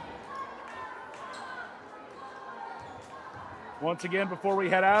spread. Once again, before we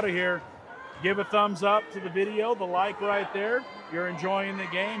head out of here, give a thumbs up to the video, the like right there. If you're enjoying the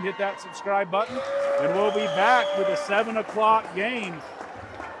game, hit that subscribe button, and we'll be back with a 7 o'clock game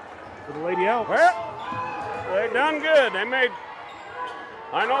for the Lady Elks. Well, they done good. They made,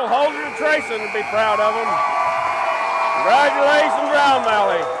 I know Holder and Trayson would be proud of them. Congratulations, Round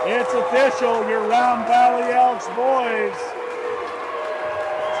Valley. It's official, your Round Valley Elks boys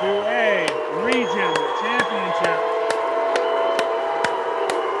 2A Region Championship.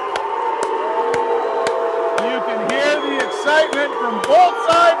 You can hear the excitement from both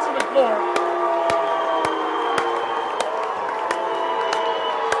sides of the court.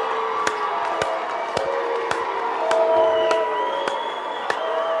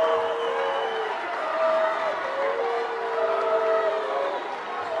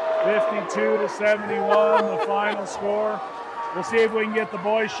 To 71, the final score. We'll see if we can get the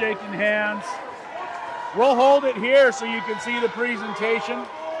boys shaking hands. We'll hold it here so you can see the presentation.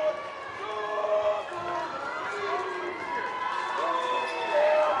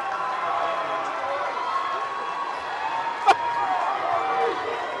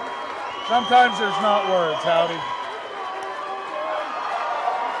 Sometimes there's not words, Howdy.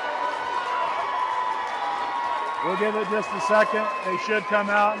 We'll give it just a second. They should come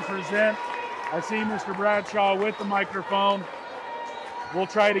out and present. I see Mr. Bradshaw with the microphone. We'll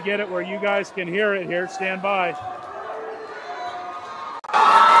try to get it where you guys can hear it here. Stand by.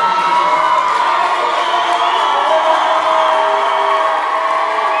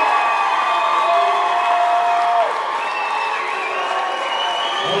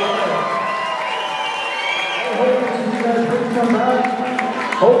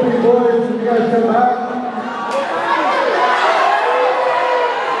 Hopi boys, you guys come back.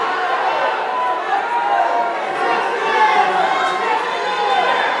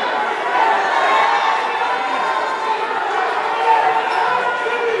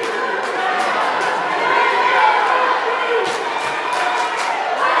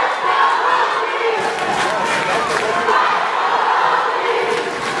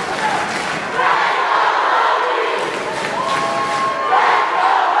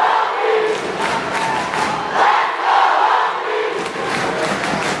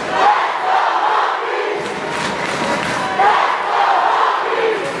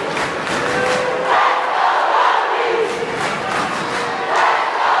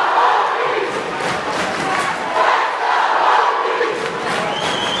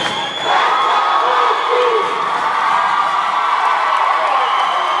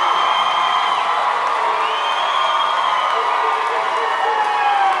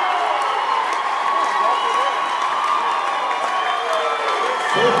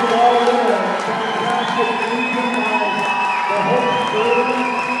 First of all, a fantastic season by the Hopi Bruins.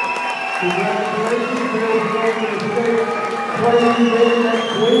 Congratulations to those going to state playing game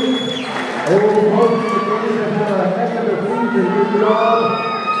next week. They will be hosting the game and have a heck of a season. Good job.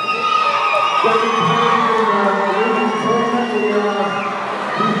 Second time in the league tournament, the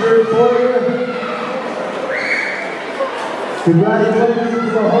t-shirt for you. Congratulations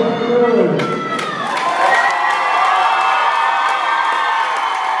to the Hopi Bruins.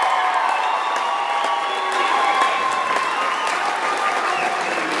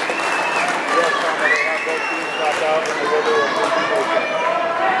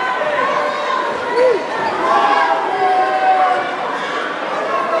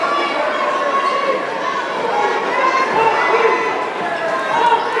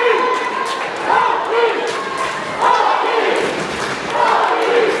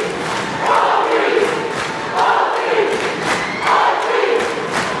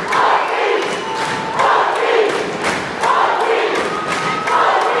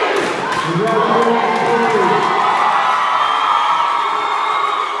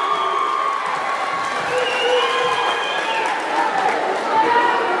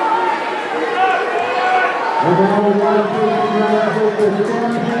 We're going to want to congratulate the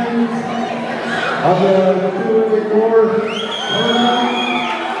champions of the 284 tournament,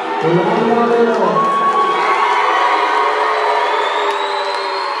 the Round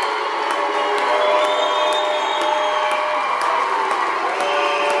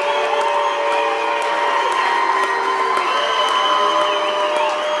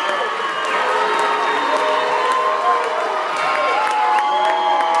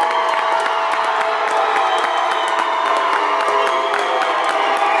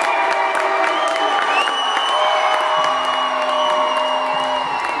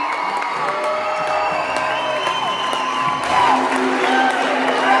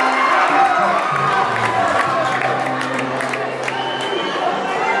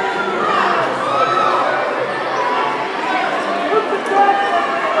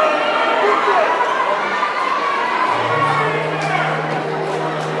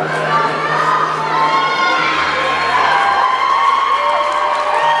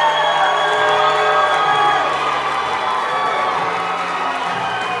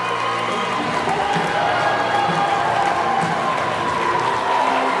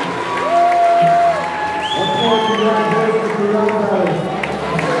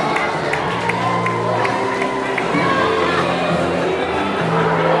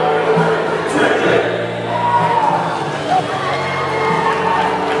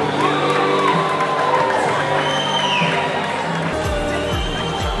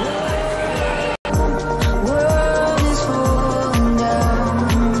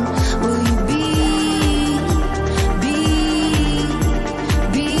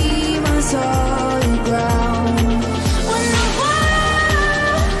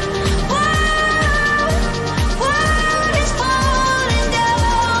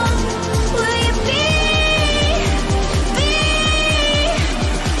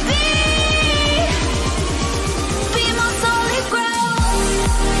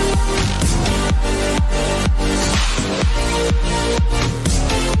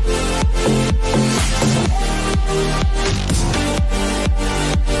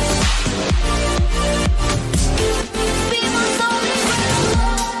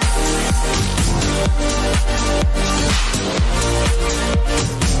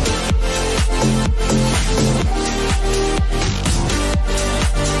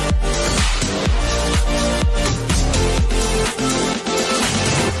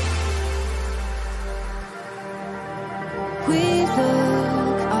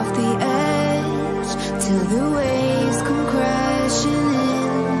till the waves come crashing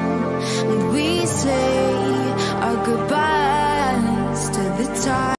in, and we say our goodbye.